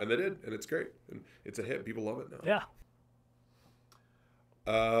taller. And they did, and it's great. And it's a hit. People love it now. Yeah.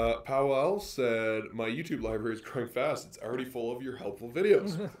 Powell said, my YouTube library is growing fast. It's already full of your helpful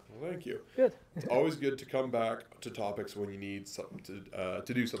videos. Well, thank you. Good. It's always good to come back to topics when you need something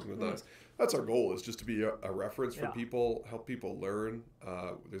to do something with knives. That's our goal, is just to be a reference for people, help people learn.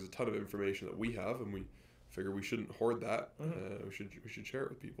 There's a ton of information that we have, and we figure we shouldn't hoard that. We should share it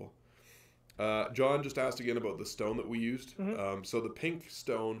with people. John just asked again about the stone that we used. So the pink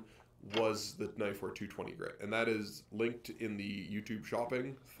stone was the Knifewear 220 grit, and that is linked in the YouTube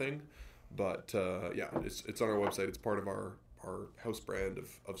shopping thing. But yeah, it's on our website. It's part of our house brand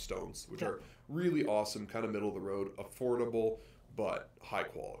of stones, which are really awesome, kind of middle of the road, affordable, but high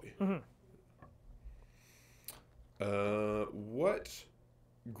quality. What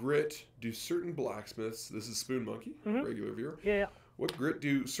grit do certain blacksmiths, this is Spoon Monkey, regular viewer. Yeah. What grit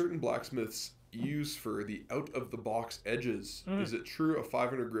do certain blacksmiths use for the out-of-the-box edges? Is it true a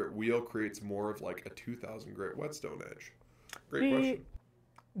 500 grit wheel creates more of like a 2000 grit whetstone edge? Great question.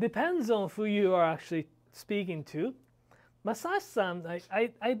 Depends on who you are actually speaking to. Masashi-san,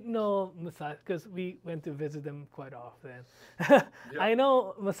 I know Masashi because we went to visit them quite often. I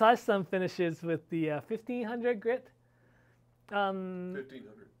know Masashi-san finishes with the 1500 grit.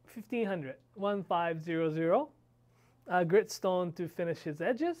 1500. 1500. Grit stone to finish his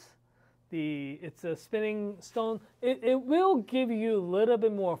edges. It's a spinning stone. It will give you a little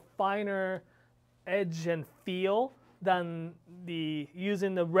bit more finer edge and feel than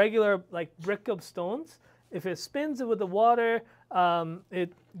using the regular like brick of stones. If it spins with the water,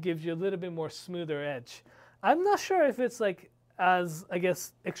 it gives you a little bit more smoother edge. I'm not sure if it's like as, I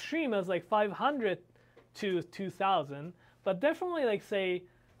guess, extreme as like 500 to 2000, but definitely like say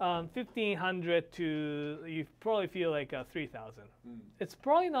 1500 to, you probably feel like 3000. It's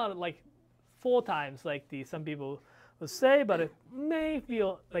probably not like 4 times like some people would say, but it may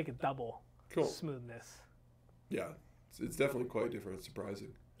feel like a double smoothness. Yeah, it's definitely quite different. It's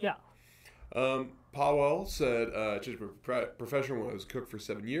surprising. Yeah. Powell said, changed my profession when I was a cook for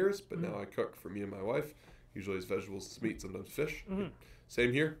 7 years, but now I cook for me and my wife. Usually it's vegetables, meat, sometimes fish.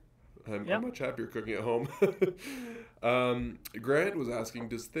 Same here. I'm much happier cooking at home. Grant was asking,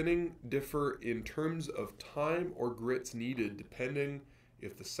 does thinning differ in terms of time or grits needed depending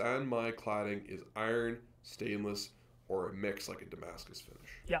if the sanmai cladding is iron, stainless, or a mix like a Damascus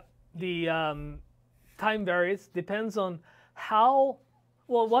finish? Yeah, the time varies. Depends on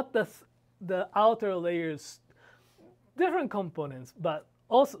what the outer layers, different components, but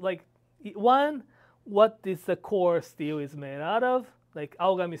also like what is the core steel is made out of. Like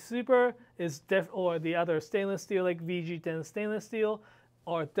Aogami Super is or the other stainless steel like VG10 stainless steel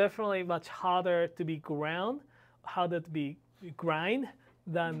are definitely much harder to be grind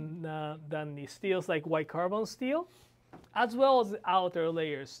than the steels like white carbon steel, as well as the outer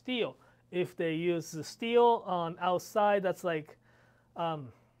layer steel. If they use the steel on outside, that's like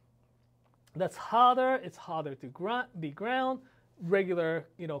that's harder. It's harder to be ground. Regular,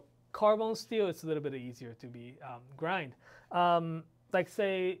 carbon steel, it's a little bit easier to be grind. Like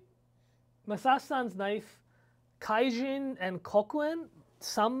say, Masashi-san's knife, Kaijin and Kokuen,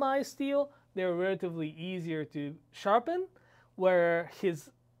 sanmai steel, they're relatively easier to sharpen, where his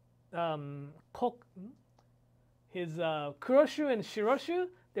kuroshu and shiroshu,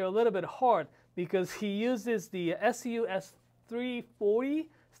 they're a little bit hard because he uses the SUS 340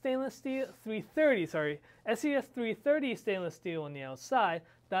 stainless steel, 330, sorry, SES 330 stainless steel on the outside.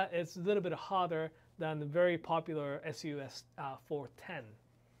 That is a little bit hotter than the very popular SUS 410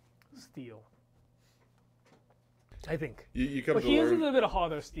 steel. I think. You come but to he learn. uses a little bit of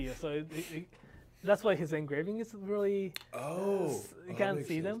harder steel, so that's why his engraving is really. You can't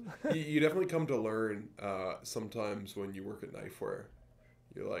see them. You definitely come to learn sometimes when you work at Knifewear.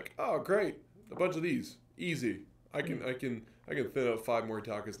 You're like, oh great, a bunch of these, easy. I can thin out 5 more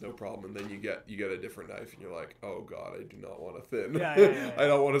takas, no problem. And then you get a different knife, and you're like, oh god, I do not want to thin. Yeah. I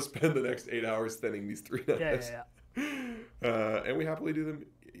don't want to spend the next 8 hours thinning these 3 knives. Yeah. And we happily do them,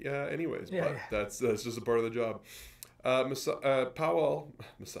 anyways. Yeah, but that's just a part of the job. Powell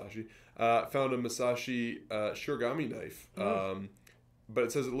Masashi found a Masashi Shirogami knife. But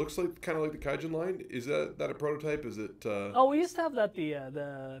it says it looks like kind of like the Kaijin line. Is that a prototype? Is it? Oh, we used to have that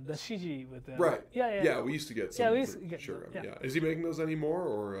the Shiji with the. Right. Yeah. We used to get some. Yeah, we used to get Shirogami. yeah. Yeah. Is he making those anymore,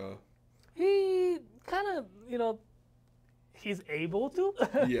 or? He kind of, he's able to.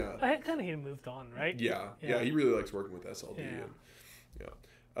 Yeah. I kind of he moved on, right? Yeah. He really likes working with SLD. Yeah.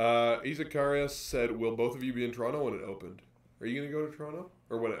 And, Izakarias said, "Will both of you be in Toronto when it opened? Are you going to go to Toronto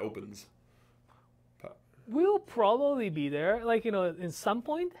or when it opens?" We'll probably be there, in some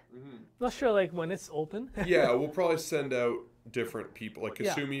point. Not sure, when it's open. Yeah, we'll probably send out different people. Like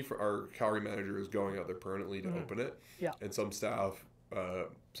Kasumi, for our Calgary manager, is going out there permanently to open it. Yeah. And some staff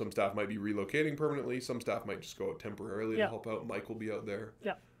might be relocating permanently. Some staff might just go out temporarily to help out. Mike will be out there.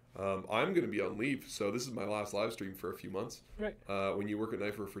 Yeah. I'm going to be on leave, so this is my last live stream for a few months. Right. When you work at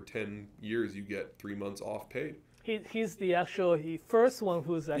Knifewear for 10 years, you get 3 months off paid. He's the first one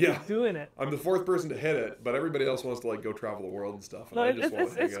who's actually doing it. I'm the 4th person to hit it, but everybody else wants to go travel the world and stuff. And I just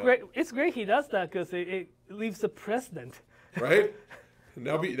want to hang great. It's great he does that because it leaves a precedent. Right?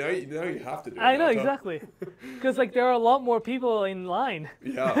 Now you have to do it. I know, exactly. Because there are a lot more people in line.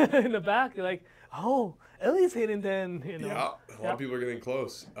 Yeah. In the back, you're like, oh, Ellie's hitting then. Yeah, a lot of people are getting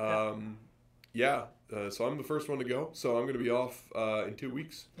close. So I'm the first one to go. So I'm going to be off in 2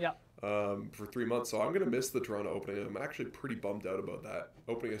 weeks. Yeah. For 3 months, so I'm going to miss the Toronto opening. I'm actually pretty bummed out about that.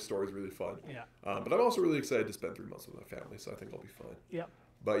 Opening a store is really fun. Yeah. But I'm also really excited to spend 3 months with my family, so I think I'll be fine. Yeah.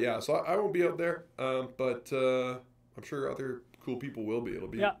 But yeah, so I won't be out there, but I'm sure other cool people will be. It'll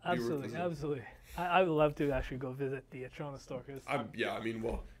be absolutely. I would love to actually go visit the Toronto store.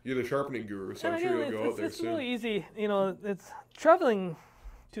 You're the sharpening guru, so I'm sure you'll go out there soon. It's really easy. It's traveling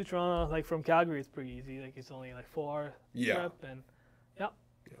to Toronto, from Calgary, it's pretty easy. It's only 4 trip and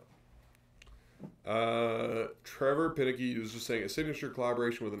Trevor Pinicky was just saying a signature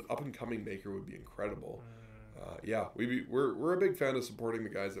collaboration with an up-and-coming maker would be incredible. We're a big fan of supporting the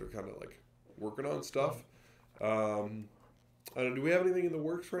guys that are kind of working on stuff. Do we have anything in the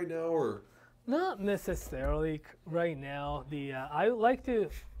works right now, or? Not necessarily right now. I would like to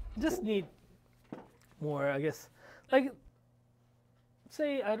just need more, I guess.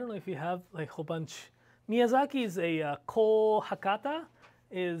 Say, I don't know if you have a whole bunch. Miyazaki's a Ko Hakata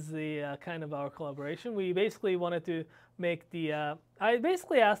is the kind of our collaboration. We basically wanted to make I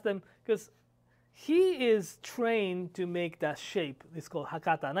basically asked them, because he is trained to make that shape. It's called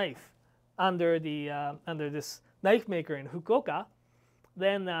Hakata knife under this knife maker in Fukuoka.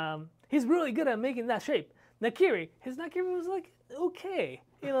 Then he's really good at making that shape. His nakiri was okay,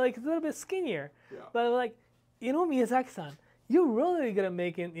 a little bit skinnier. Yeah. But Miyazaki-san, you're really good at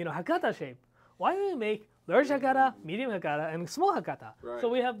making Hakata shape. Why don't you make large Hakata, medium Hakata, and small Hakata? Right. So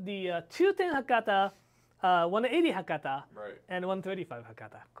we have the 210 Hakata, 180 Hakata, right, and 135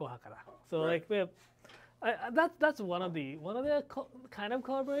 Hakata, Ko Hakata. So right, we have that's one of the kind of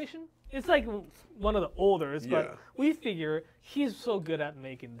collaboration. It's one of the oldest, but we figure he's so good at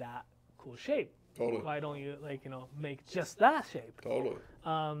making that cool shape. Totally. Why don't you make just that shape? Totally.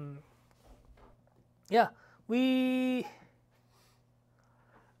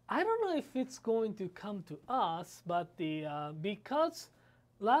 I don't know if it's going to come to us, but because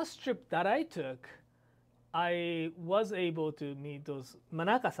last trip that I took, I was able to meet those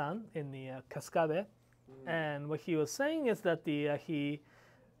Manaka-san in the Cascade, and what he was saying is that he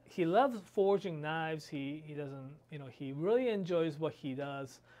loves forging knives. He doesn't, he really enjoys what he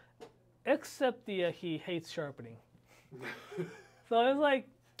does, except he hates sharpening. So I was like,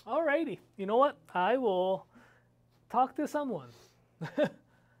 alrighty, you know what? I will talk to someone.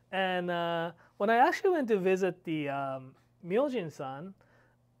 And when I actually went to visit the Myojin-san,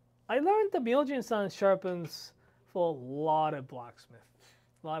 I learned that Myojin-san sharpens for a lot of blacksmiths,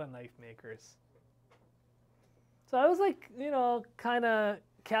 a lot of knife makers. So I was kind of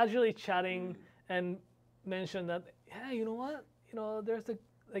casually chatting and mentioned that, hey, you know what? There's a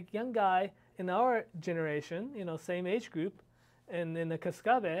young guy in our generation, same age group, and in the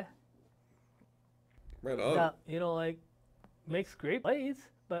Cascabe, Right on. that, you know, like makes great blades,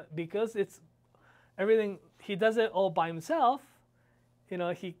 but because it's everything, he does it all by himself, you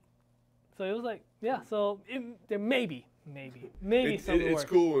know, so it was like, yeah, so there maybe something It's works.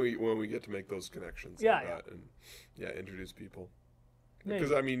 cool when we get to make those connections like that and introduce people.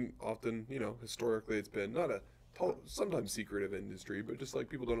 Because I mean, often, you know, historically it's been not a sometimes secretive industry, but just like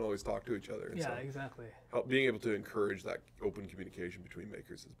people don't always talk to each other. And Yeah, so exactly. being able to encourage that open communication between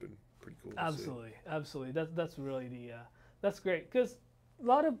makers has been pretty cool. Absolutely. That's really that's great, because a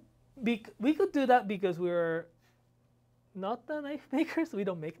lot of we could do that because we're not the knife makers. We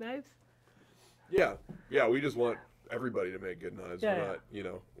don't make knives. Yeah, we just want everybody to make good knives. Yeah, We're not, you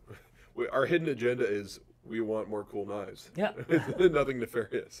know, our hidden agenda is we want more cool knives. Yeah. Nothing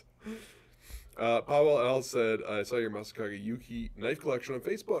nefarious. Pavel L said, I saw your Masakage Yuki knife collection on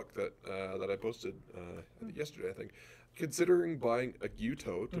Facebook that I posted yesterday, I think. Considering buying a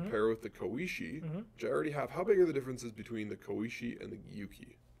Gyuto to pair with the Koishi, which I already have, how big are the differences between the Koishi and the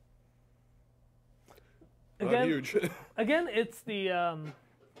Yuki? Not huge. Again, it's the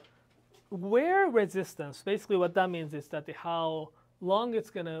wear resistance. Basically, what that means is that how long it's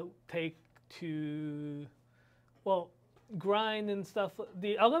gonna take to, well, grind and stuff.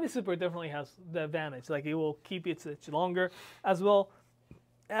 The Algami Super definitely has the advantage. Like, it will keep its itch longer, as well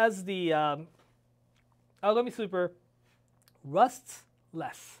as the Algami Super rusts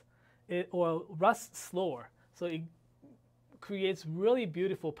less, or rusts slower. So it creates really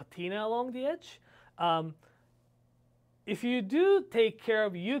beautiful patina along the edge. If you do take care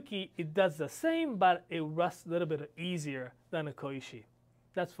of Yuki, it does the same, but it rusts a little bit easier than a Koishi.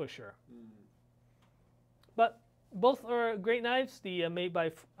 That's for sure. But both are great knives. The made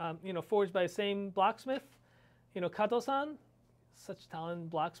by, you know, forged by the same blacksmith, you know, Kato-san, such talented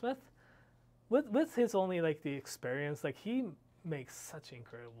blacksmith. With his only like the experience, like he makes such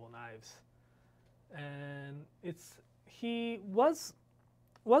incredible knives, and he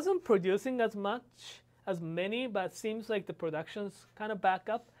wasn't producing as many, but it seems like the production's kind of back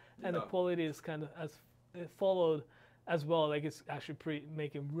up, and the quality is kind of it followed as well. Like, it's actually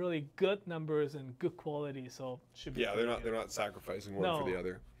making really good numbers and good quality, so should be. Yeah, they're not sacrificing one for the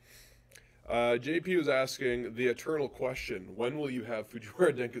other. JP was asking the eternal question: when will you have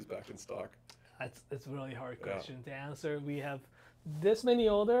Fujiwara Denkas back in stock? It's a really hard question to answer. We have this many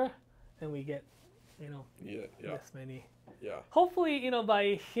older, and we get, you know, this many. Yeah. Hopefully, you know,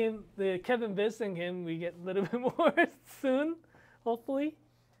 by Kevin visiting him, we get a little bit more soon. Hopefully.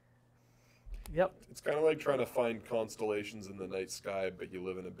 Yep. It's kind of like trying to find constellations in the night sky, but you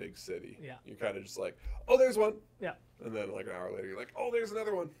live in a big city. Yeah. You're kind of just like, oh, there's one. Yeah. And then like an hour later, you're like, oh, there's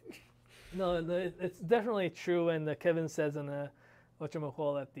another one. No, it's definitely true. And Kevin says in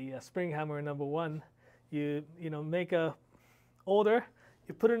whatchamacallit, the Spring Hammer #1, you know, make a older,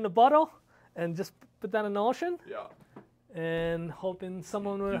 you put it in a bottle, and just put that in the ocean. Yeah. And hoping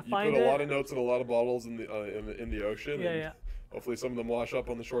someone will you find it. You put a lot of notes in a lot of bottles in the ocean. Yeah, and hopefully some of them wash up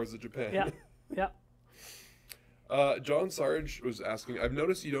on the shores of Japan. Yeah, yeah. John Sarge was asking, I've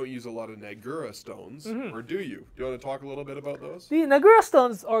noticed you don't use a lot of Nagura stones, or do you? Do you want to talk a little bit about those? The Nagura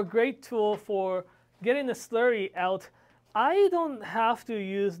stones are a great tool for getting the slurry out. I don't have to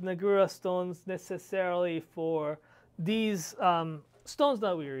use Nagura stones necessarily for these stones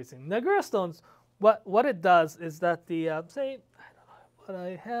that we're using. Nagura stones, what it does is that the, say, I don't know what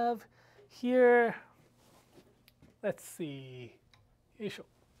I have here. Let's see. Should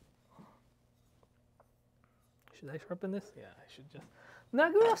I sharpen this? Yeah, I should just.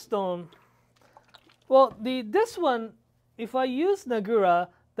 Nagura stone. Well, this one, if I use Nagura,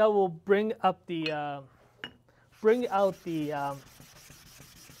 that will bring out the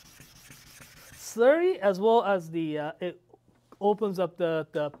slurry, as well as it opens up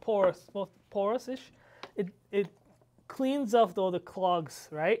the porous-ish. It cleans off all the clogs,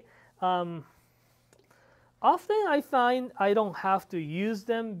 right? Often I find I don't have to use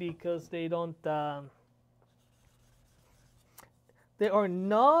them because they don't. They are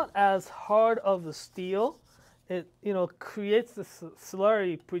not as hard of the steel. It, you know, creates the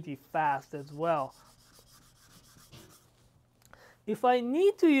slurry pretty fast as well. If I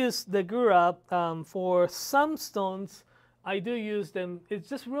need to use Nagura for some stones, I do use them. It's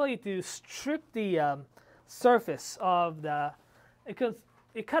just really to strip the surface of because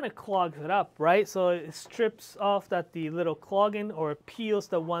it kind of clogs it up, right? So it strips off the little clogging, or peels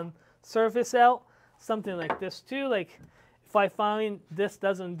the one surface out. Something like this too. Like, if I find this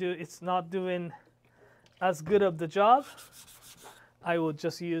it's not doing as good of the job, I will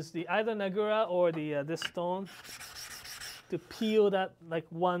just use either Nagura or this stone to peel that like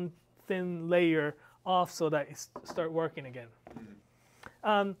one thin layer off so that it start working again.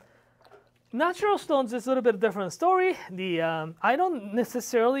 Natural stones is a little bit different story. I don't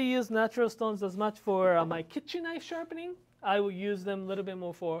necessarily use natural stones as much for my kitchen knife sharpening. I will use them a little bit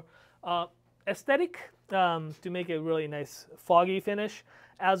more for aesthetic to make a really nice foggy finish,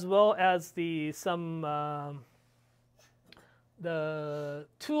 as well as the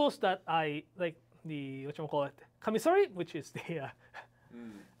tools that I like, the whatchamacallit, kamisori, which is the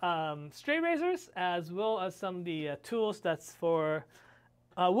straight razors, as well as some of the tools that's for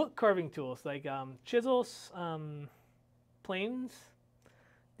wood carving tools like chisels, planes.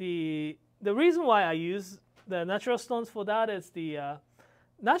 The reason why I use the natural stones for that is the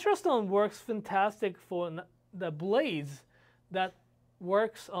natural stone works fantastic for the blades that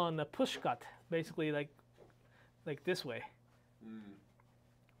works on a push cut, basically like this way.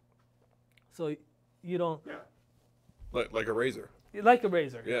 So you don't like a razor. Like a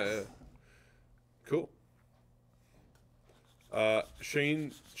razor. Yeah, yes. Yeah. Cool.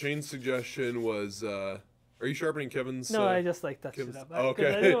 Shane's suggestion was, are you sharpening Kevin's? No, I just like touched it up. Oh,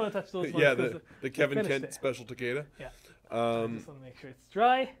 okay. I didn't want to touch those ones. Yeah, the Kevin Kent special Takeda. Yeah. I just want to make sure it's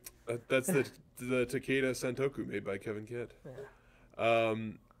dry. That's the Takeda Santoku made by Kevin Kent. Yeah.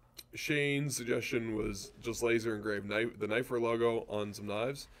 Shane's suggestion was just laser engrave the Knifewear logo on some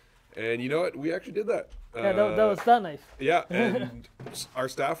knives. And you know what? We actually did that. Yeah, that was that knife. Yeah, and our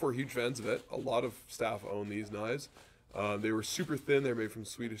staff were huge fans of it. A lot of staff own these knives. They were super thin. They're made from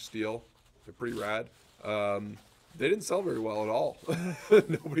Swedish steel. They're pretty rad. They didn't sell very well at all.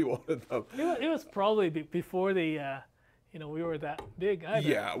 Nobody wanted them. It was probably before we were that big either.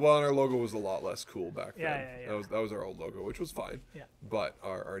 Yeah, well, and our logo was a lot less cool back then. Yeah. That was our old logo, which was fine. Yeah. But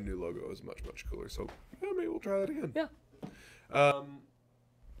our new logo is much, much cooler. So yeah, maybe we'll try that again. Yeah.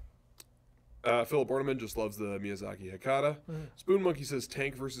 Philip Orneman just loves the Miyazaki Hakata. Spoon Monkey says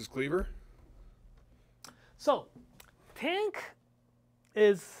tank versus cleaver. So, tank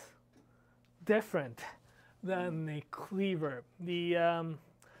is different than a cleaver. The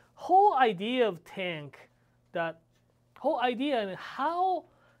whole idea of tank, that whole idea and how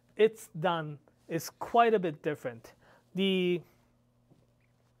it's done is quite a bit different. It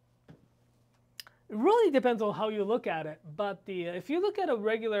really depends on how you look at it, but if you look at a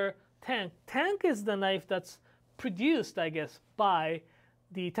regular tank is the knife that's produced, I guess, by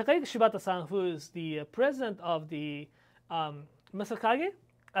the Takayuki Shibata-san, who is the president of the Masakage,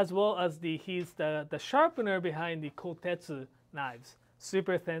 as well as he's the sharpener behind the Kotetsu knives.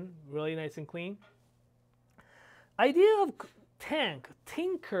 Super thin, really nice and clean. Idea of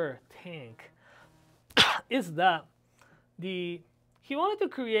tinker tank, is that he wanted to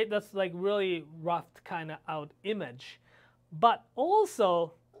create this like really rough kind of out image, but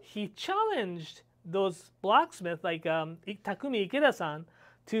also he challenged those blacksmiths like Takumi Ikeda-san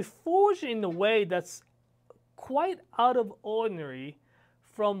to forge in a way that's quite out of ordinary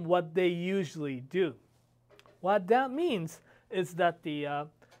from what they usually do. What that means is that the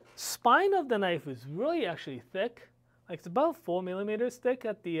spine of the knife is really actually thick, like it's about 4 millimeters thick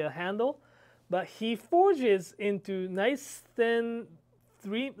at the handle, but he forges into nice thin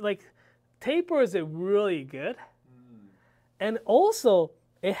tapers it really good, and also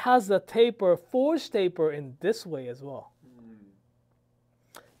it has the forged taper in this way as well.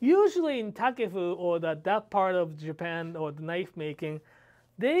 Usually in takefu or that part of Japan or the knife making,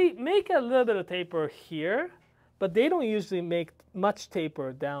 they make a little bit of taper here, but they don't usually make much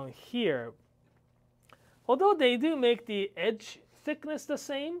taper down here. Although they do make the edge thickness the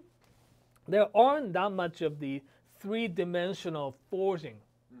same, there aren't that much of the three-dimensional forging,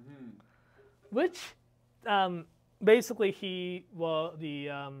 which basically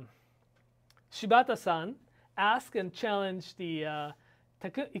Shibata-san asked and challenged the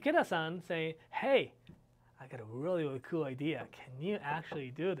Ikeda-san, saying, "Hey, I got a really, really cool idea. Can you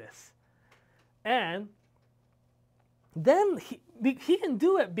actually do this?" And then he can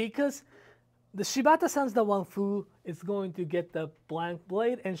do it because the Shibata-san's the one who is going to get the blank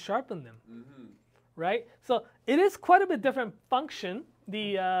blade and sharpen them, right? So it is quite a bit different function.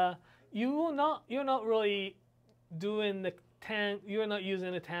 You're not really doing the tank. You're not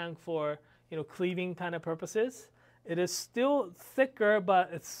using the tank for cleaving kind of purposes. It is still thicker,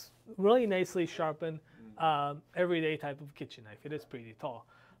 but it's really nicely sharpened, everyday type of kitchen knife. It is pretty tall.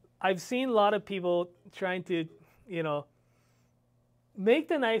 I've seen a lot of people trying to, make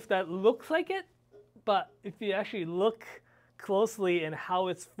the knife that looks like it, but if you actually look closely and how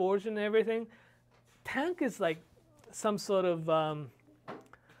it's forged and everything, tank is like some sort of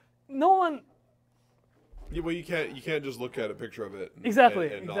Yeah, well, you can't just look at a picture of it.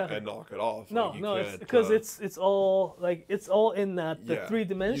 Exactly. And knock it off. No, like, no, it's because it's all in that the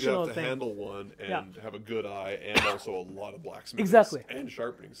 3-dimensional you have to thing. handle one and have a good eye, and also a lot of blacksmiths. Exactly. And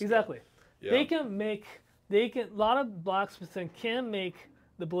sharpening skill. Exactly. Yeah. A lot of blacksmiths can make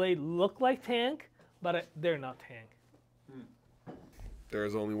the blade look like tank, but they're not tank.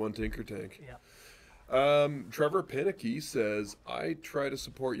 There's only one Tinker Tank. Yeah. Trevor Pinicky says, I try to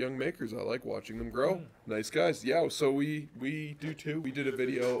support young makers. I like watching them grow. Nice guys. Yeah, so we do too. We did a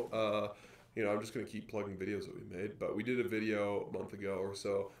video, I'm just going to keep plugging videos that we made, but we did a video a month ago or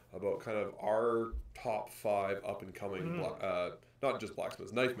so about kind of our top 5 up-and-coming, not just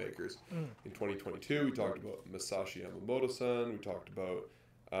blacksmiths, knife makers. In 2022, we talked about Masashi Yamamoto-san. We talked about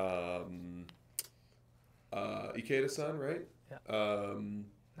Ikeda-san, right? Yeah.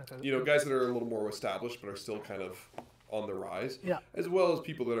 Guys that are a little more established but are still kind of on the rise. Yeah. As well as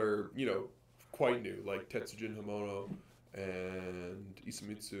people that are, quite new, like Tetsujin Hamono and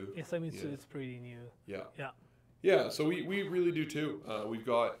Isamitsu. Isamitsu is pretty new. Yeah. Yeah. Yeah, so we really do too. We've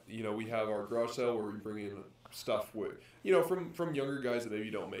got, we have our garage sale where we bring in stuff with, from younger guys that maybe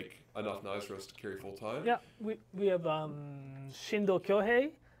don't make enough knives for us to carry full time. Yeah, we have Shindo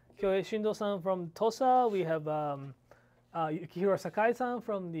Kyohei Shindo-san from Tosa. We have Yukihiro Sakai-san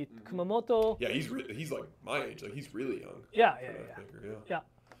from the Kumamoto. Yeah, he's like my age. Like he's really young. Yeah.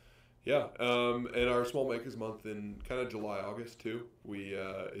 And our small makers month in kind of July, August too.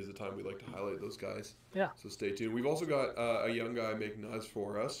 Is the time we like to highlight those guys. Yeah. So stay tuned. We've also got a young guy making knives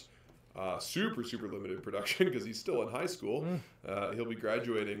for us. Super limited production because he's still in high school. He'll be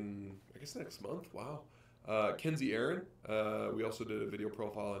graduating, I guess, next month. Wow. Kenzie Aaron. We also did a video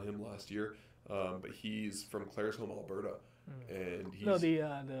profile on him last year. But he's from Claresholm, Alberta, and he's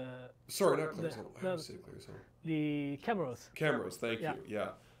sorry, not Claresholm. I have to say Claresholm. The Camrose. Thank you. Yeah.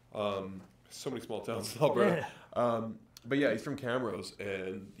 So many small towns in Alberta. But yeah, he's from Camrose,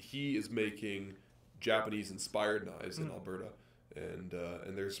 and he is making Japanese-inspired knives in Alberta, and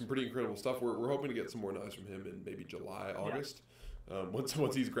there's some pretty incredible stuff. We're hoping to get some more knives from him in maybe July, August,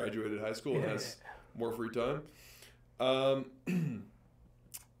 once he's graduated high school and has more free time.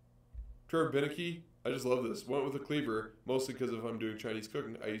 Trevor Binicky, I just love this. Went with a cleaver, mostly because if I'm doing Chinese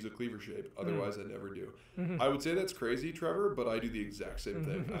cooking, I use a cleaver shape. Otherwise, I never do. I would say that's crazy, Trevor, but I do the exact same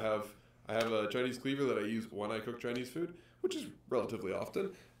thing. I have a Chinese cleaver that I use when I cook Chinese food, which is relatively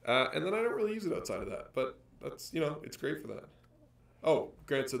often. And then I don't really use it outside of that. But that's, it's great for that. Oh,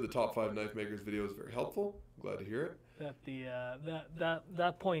 Grant said the top 5 knife makers video is very helpful. Glad to hear it.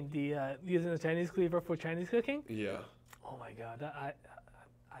 That point, using the Chinese cleaver for Chinese cooking. Yeah. Oh my God,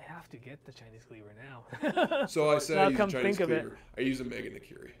 I have to get the Chinese cleaver now. So I say I use a Chinese cleaver. I use a Mega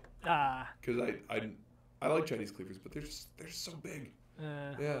Nikiri. Because I like Chinese cleavers, but they're just so big.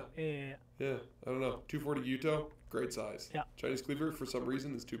 Yeah. I don't know. 240 Gyuto, great size. Yeah. Chinese cleaver, for some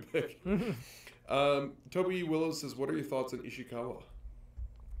reason, is too big. Toby Willows says, what are your thoughts on Ishikawa?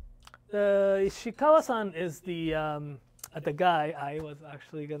 Ishikawa-san is the guy I was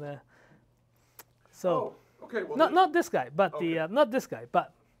actually gonna. So. Oh, okay. Well, not this guy, but not this guy,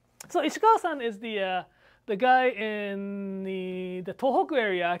 but. So Ishikawa-san is the guy in the Tohoku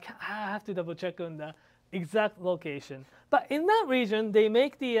area. I have to double check on the exact location. But in that region, they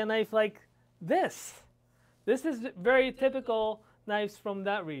make the knife like this. This is very typical knives from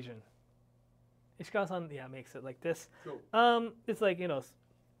that region. Ishikawa-san, makes it like this. Cool. It's like,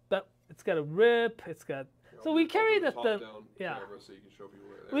 but it's got a rip. It's got. So we carry the so you can show people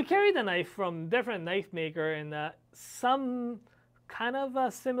we carry the knife from different knife maker in some kind of a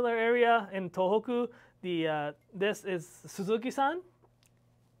similar area in Tohoku. This is Suzuki-san.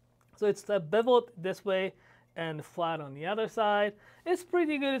 So it's beveled this way and flat on the other side. It's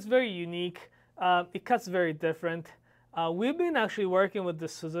pretty good. It's very unique. It cuts very different. We've been actually working with the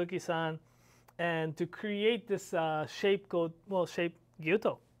Suzuki-san and to create this shape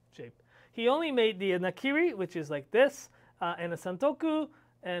Gyuto shape. He only made the Nakiri, which is like this, and a Santoku,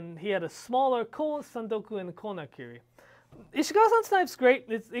 and he had a smaller Santoku and a Konakiri. Ishikawa-san's knife's great.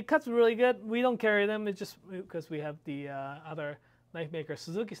 It cuts really good. We don't carry them. It's just because we have the other knife maker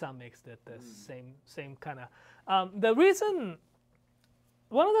Suzuki-san makes the same kind of.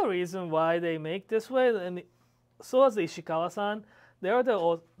 One of the reasons why they make this way, and so as the Ishikawa-san, they're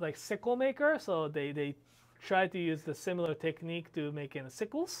the sickle maker, so they try to use the similar technique to make in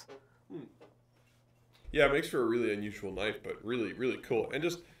sickles. Yeah, it makes for a really unusual knife, but really, really cool. And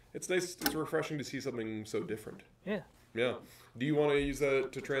just, it's nice, it's refreshing to see something so different. Yeah. Yeah. Do you want to use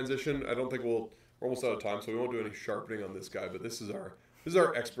that to transition? I don't think we're almost out of time, so we won't do any sharpening on this guy, but this is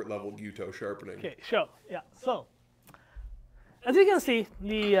our expert level Gyuto sharpening. Okay, sure. Yeah. So as you can see,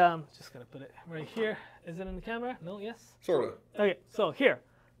 the just gonna put it right here. Is it in the camera? No, yes. Sort of. Okay, so here,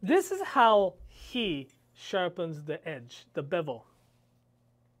 this is how he sharpens the edge, the bevel.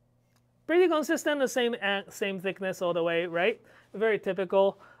 Pretty consistent, the same thickness all the way, right? Very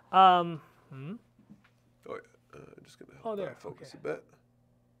typical. Oh, yeah. Just gonna help there, that focus a bit.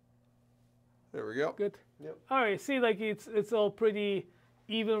 There we go. Good. Yep. All right, see, like it's all pretty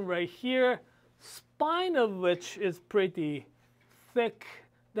even right here. Spine of which is pretty thick,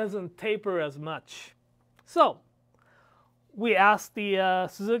 doesn't taper as much. So we asked the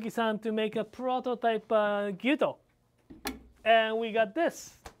Suzuki-san to make a prototype Gyuto, and we got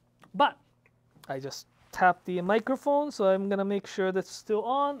this. But I just tapped the microphone, so I'm gonna make sure that's still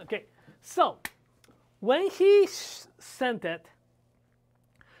on. Okay, so when he sent it,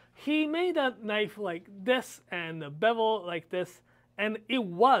 he made a knife like this and a bevel like this, and it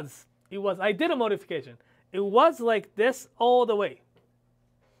was, I did a modification. It was like this all the way.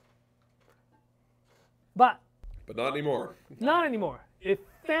 But not anymore. Not anymore. It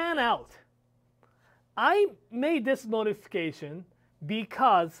fan out. I made this modification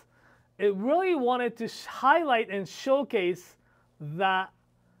because it really wanted to highlight and showcase that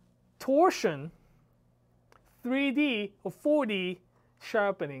torsion 3D or 4D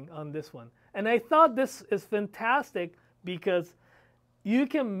sharpening on this one. And I thought this is fantastic because you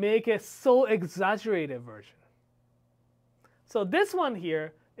can make a so exaggerated version. So this one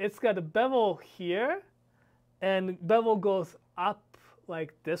here, it's got a bevel here, and bevel goes up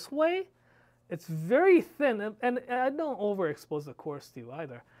like this way. It's very thin, and I don't overexpose the core steel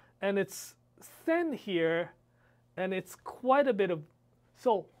either. And it's thin here, and it's quite a bit of,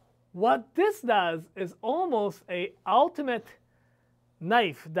 so what this does is almost a ultimate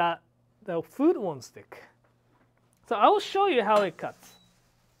knife that the food won't stick. So I will show you how it cuts.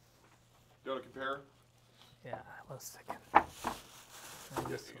 You want to compare? Yeah, 1 second.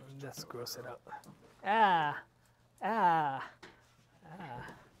 Just gross it out.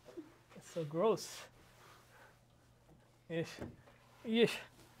 It's so gross. Ish.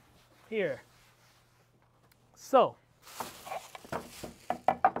 Here. So,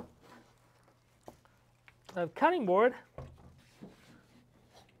 a cutting board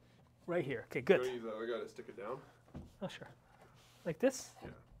right here. Okay, good. We gotta stick it down. Oh, sure. Like this? Yeah.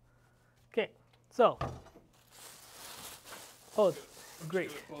 Okay, so. Oh, great.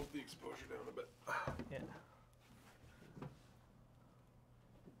 Just gonna bump the exposure down a bit. Yeah.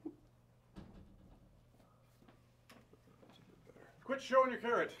 Quit showing your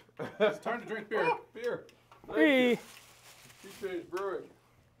carrot. It's time to drink beer. Oh, beer. Hey. Change Brewing.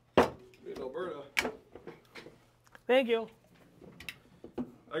 In Alberta. Thank you.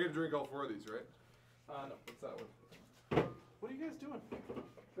 I get to drink all 4 of these, right? No. What's that one? What are you guys doing?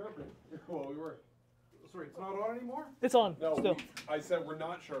 Sharpening. Well, we were. Sorry, it's not on anymore? It's on. No, Still. I said we're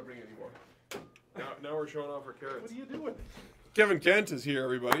not sharpening anymore. Now we're showing off our carrots. What are you doing? Kevin Kent is here,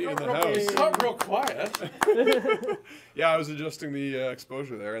 everybody, in the It's house. not real quiet. Yeah, I was adjusting the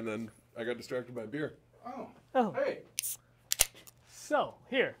exposure there, and then I got distracted by beer. Oh. Hey. So,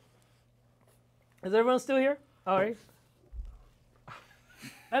 here. Is everyone still here? All right.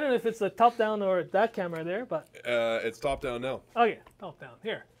 I don't know if it's the top down or that camera there, but. It's top down now. Okay, top down.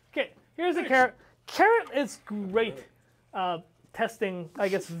 Here. Okay, here's the carrot. Carrot is great testing, I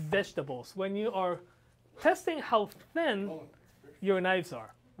guess, vegetables. When you are testing how thin your knives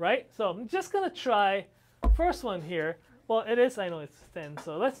are, right? So I'm just going to try first one here. Well, it is, I know it's thin,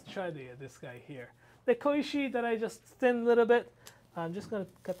 so let's try this guy here. The koishi that I just thinned a little bit, I'm just going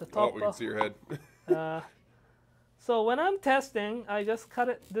to cut the top Oh, we can off. see your head. So when I'm testing, I just cut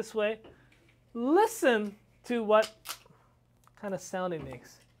it this way. Listen to what kind of sound it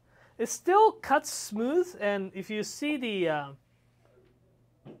makes. It still cuts smooth, and if you see the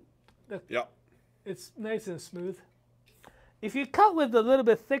Yeah. it's nice and smooth. If you cut with a little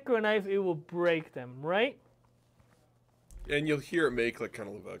bit thicker knife, it will break them, right? And you'll hear it make like kind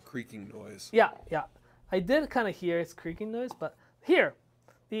of a creaking noise. Yeah. I did kind of hear its creaking noise, but here,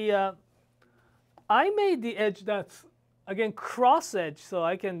 the I made the edge that's, again, cross edge, so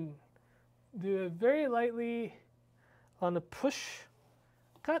I can do it very lightly on the push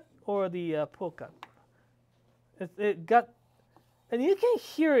cut or the pull cut. It got, and you can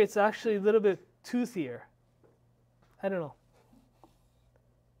hear it's actually a little bit toothier. I don't know.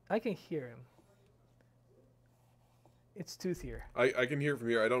 I can hear him. It's toothier. I can hear it from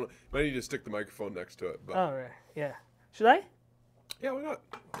here. I don't. Might need to stick the microphone next to it. But All right. Yeah. Should I? yeah, why not?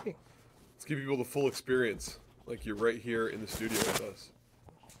 Okay. Let's give people the full experience, like you're right here in the studio with us.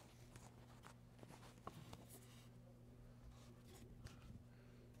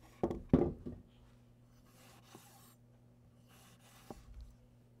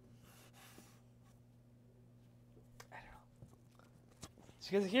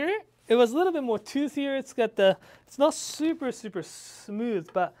 because here it was a little bit more toothier. It's got the, it's not super smooth,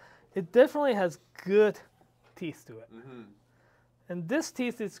 but it definitely has good teeth to it. And this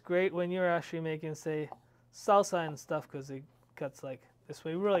teeth is great when you're actually making, say, salsa and stuff, because it cuts like this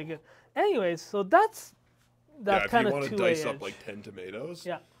way really good. Anyways, so that's that kind of two-way edge. If you want to dice up like 10 tomatoes,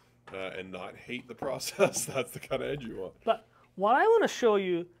 yeah, and not hate the process, that's the kind of edge you want. But what I want to show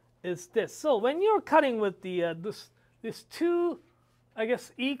you is this. So when you're cutting with the this two, I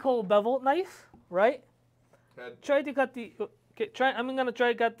guess, equal bevel knife, right? Try to cut the. Okay, try. I'm gonna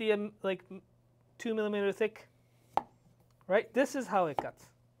try to cut the like 2 millimeter thick. Right. This is how it cuts.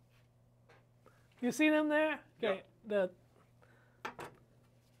 You see them there? Okay. Yeah.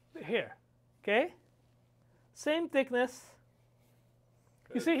 Here. Okay. Same thickness.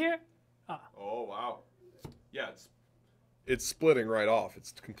 Okay. You see here? Ah. Oh wow. Yeah, it's splitting right off.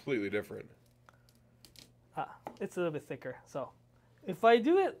 It's completely different. Ah, it's a little bit thicker. So, if I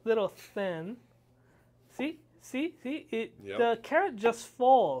do it a little thin, see, it the carrot just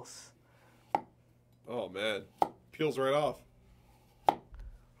falls. Oh man, peels right off.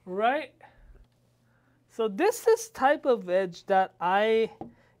 Right. So this is type of edge that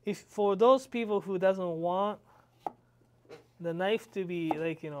if for those people who doesn't want the knife to be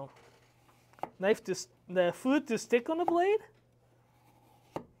like, you know, the food to stick on the blade.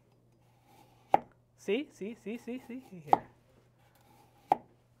 See here.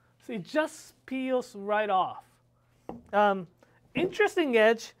 See, it just peels right off. Interesting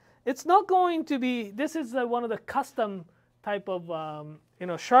edge. It's not going to be. This is one of the custom type of you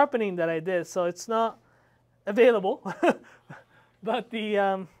know, sharpening that I did, so it's not available. But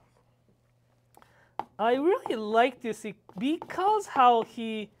the I really like to see, because how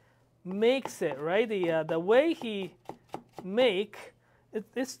he makes it, right? The way he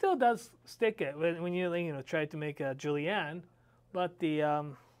it still does stick it when you know, try to make a julienne, but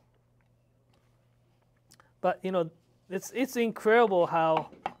but you know, it's incredible how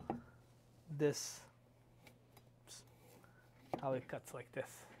how it cuts like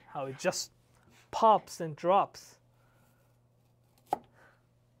this, how it just pops and drops.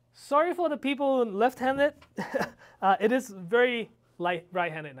 Sorry for the people left-handed. It is very light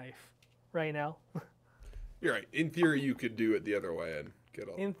right-handed knife right now. You're right. In theory, you could do it the other way and get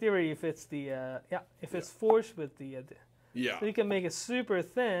all. In theory, if it's the if it's forged with the yeah, so you can make it super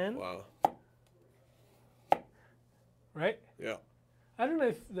thin. Wow. Right? Yeah. I don't know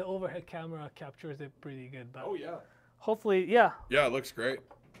if the overhead camera captures it pretty good, but oh yeah. Hopefully, yeah. Yeah, it looks great.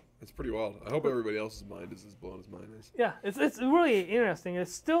 It's pretty wild. I hope everybody else's mind is as blown as mine is. Yeah, it's really interesting.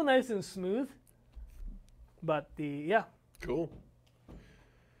 It's still nice and smooth, but yeah. Cool.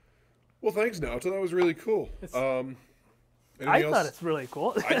 Well, thanks, Naoto. That was really cool. I thought it's really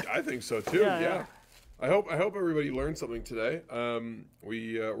cool. I think so too. Yeah. I hope everybody learned something today.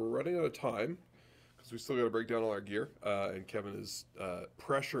 We're running out of time because we still got to break down all our gear, and Kevin is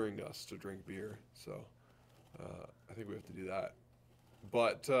pressuring us to drink beer. So I think we have to do that.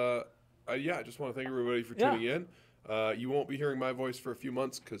 But yeah, I just want to thank everybody for tuning in. You won't be hearing my voice for a few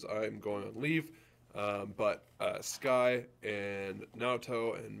months because I'm going on leave. But Sky and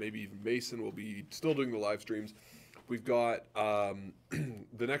Naoto and maybe even Mason will be still doing the live streams. We've got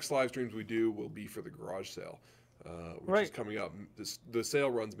the next live streams we do will be for the garage sale, which is coming up. The sale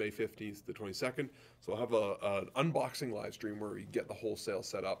runs May 15th to 22nd. So I'll have an unboxing live stream where we get the whole sale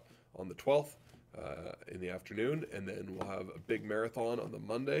set up on the 12th. In the afternoon, and then we'll have a big marathon on the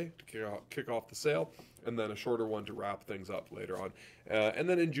Monday to kick off the sale, and then a shorter one to wrap things up later on. And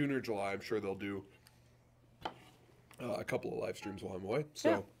then in June or July, I'm sure they'll do a couple of live streams while I'm away.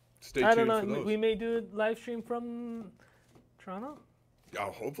 So stay tuned for those. I don't know. We may do a live stream from Toronto.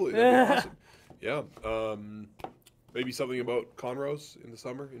 Oh, hopefully that'd be awesome. Yeah. Maybe something about cornrows in the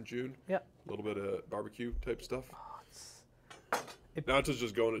summer in June. Yeah. A little bit of barbecue type stuff. Naoto's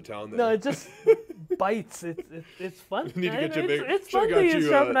just going to town there. No, it just bites. It's fun. You need to get you a big. It's fun to use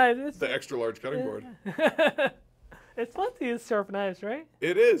sharp knives. The extra large cutting board. It's fun to use sharp knives, right?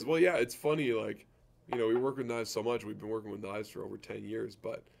 It is. Well, yeah, it's funny. Like, you know, we work with knives so much. We've been working with knives for over 10 years,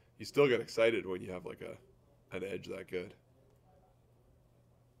 but you still get excited when you have like an edge that good.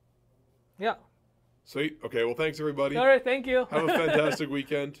 Yeah. Sweet. Okay. Well, thanks everybody. All right. Thank you. Have a fantastic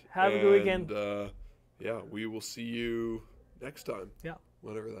weekend. Have a good weekend. Yeah, we will see you next time. Yeah.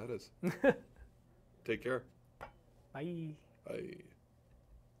 Whatever that is. Take care. Bye. Bye.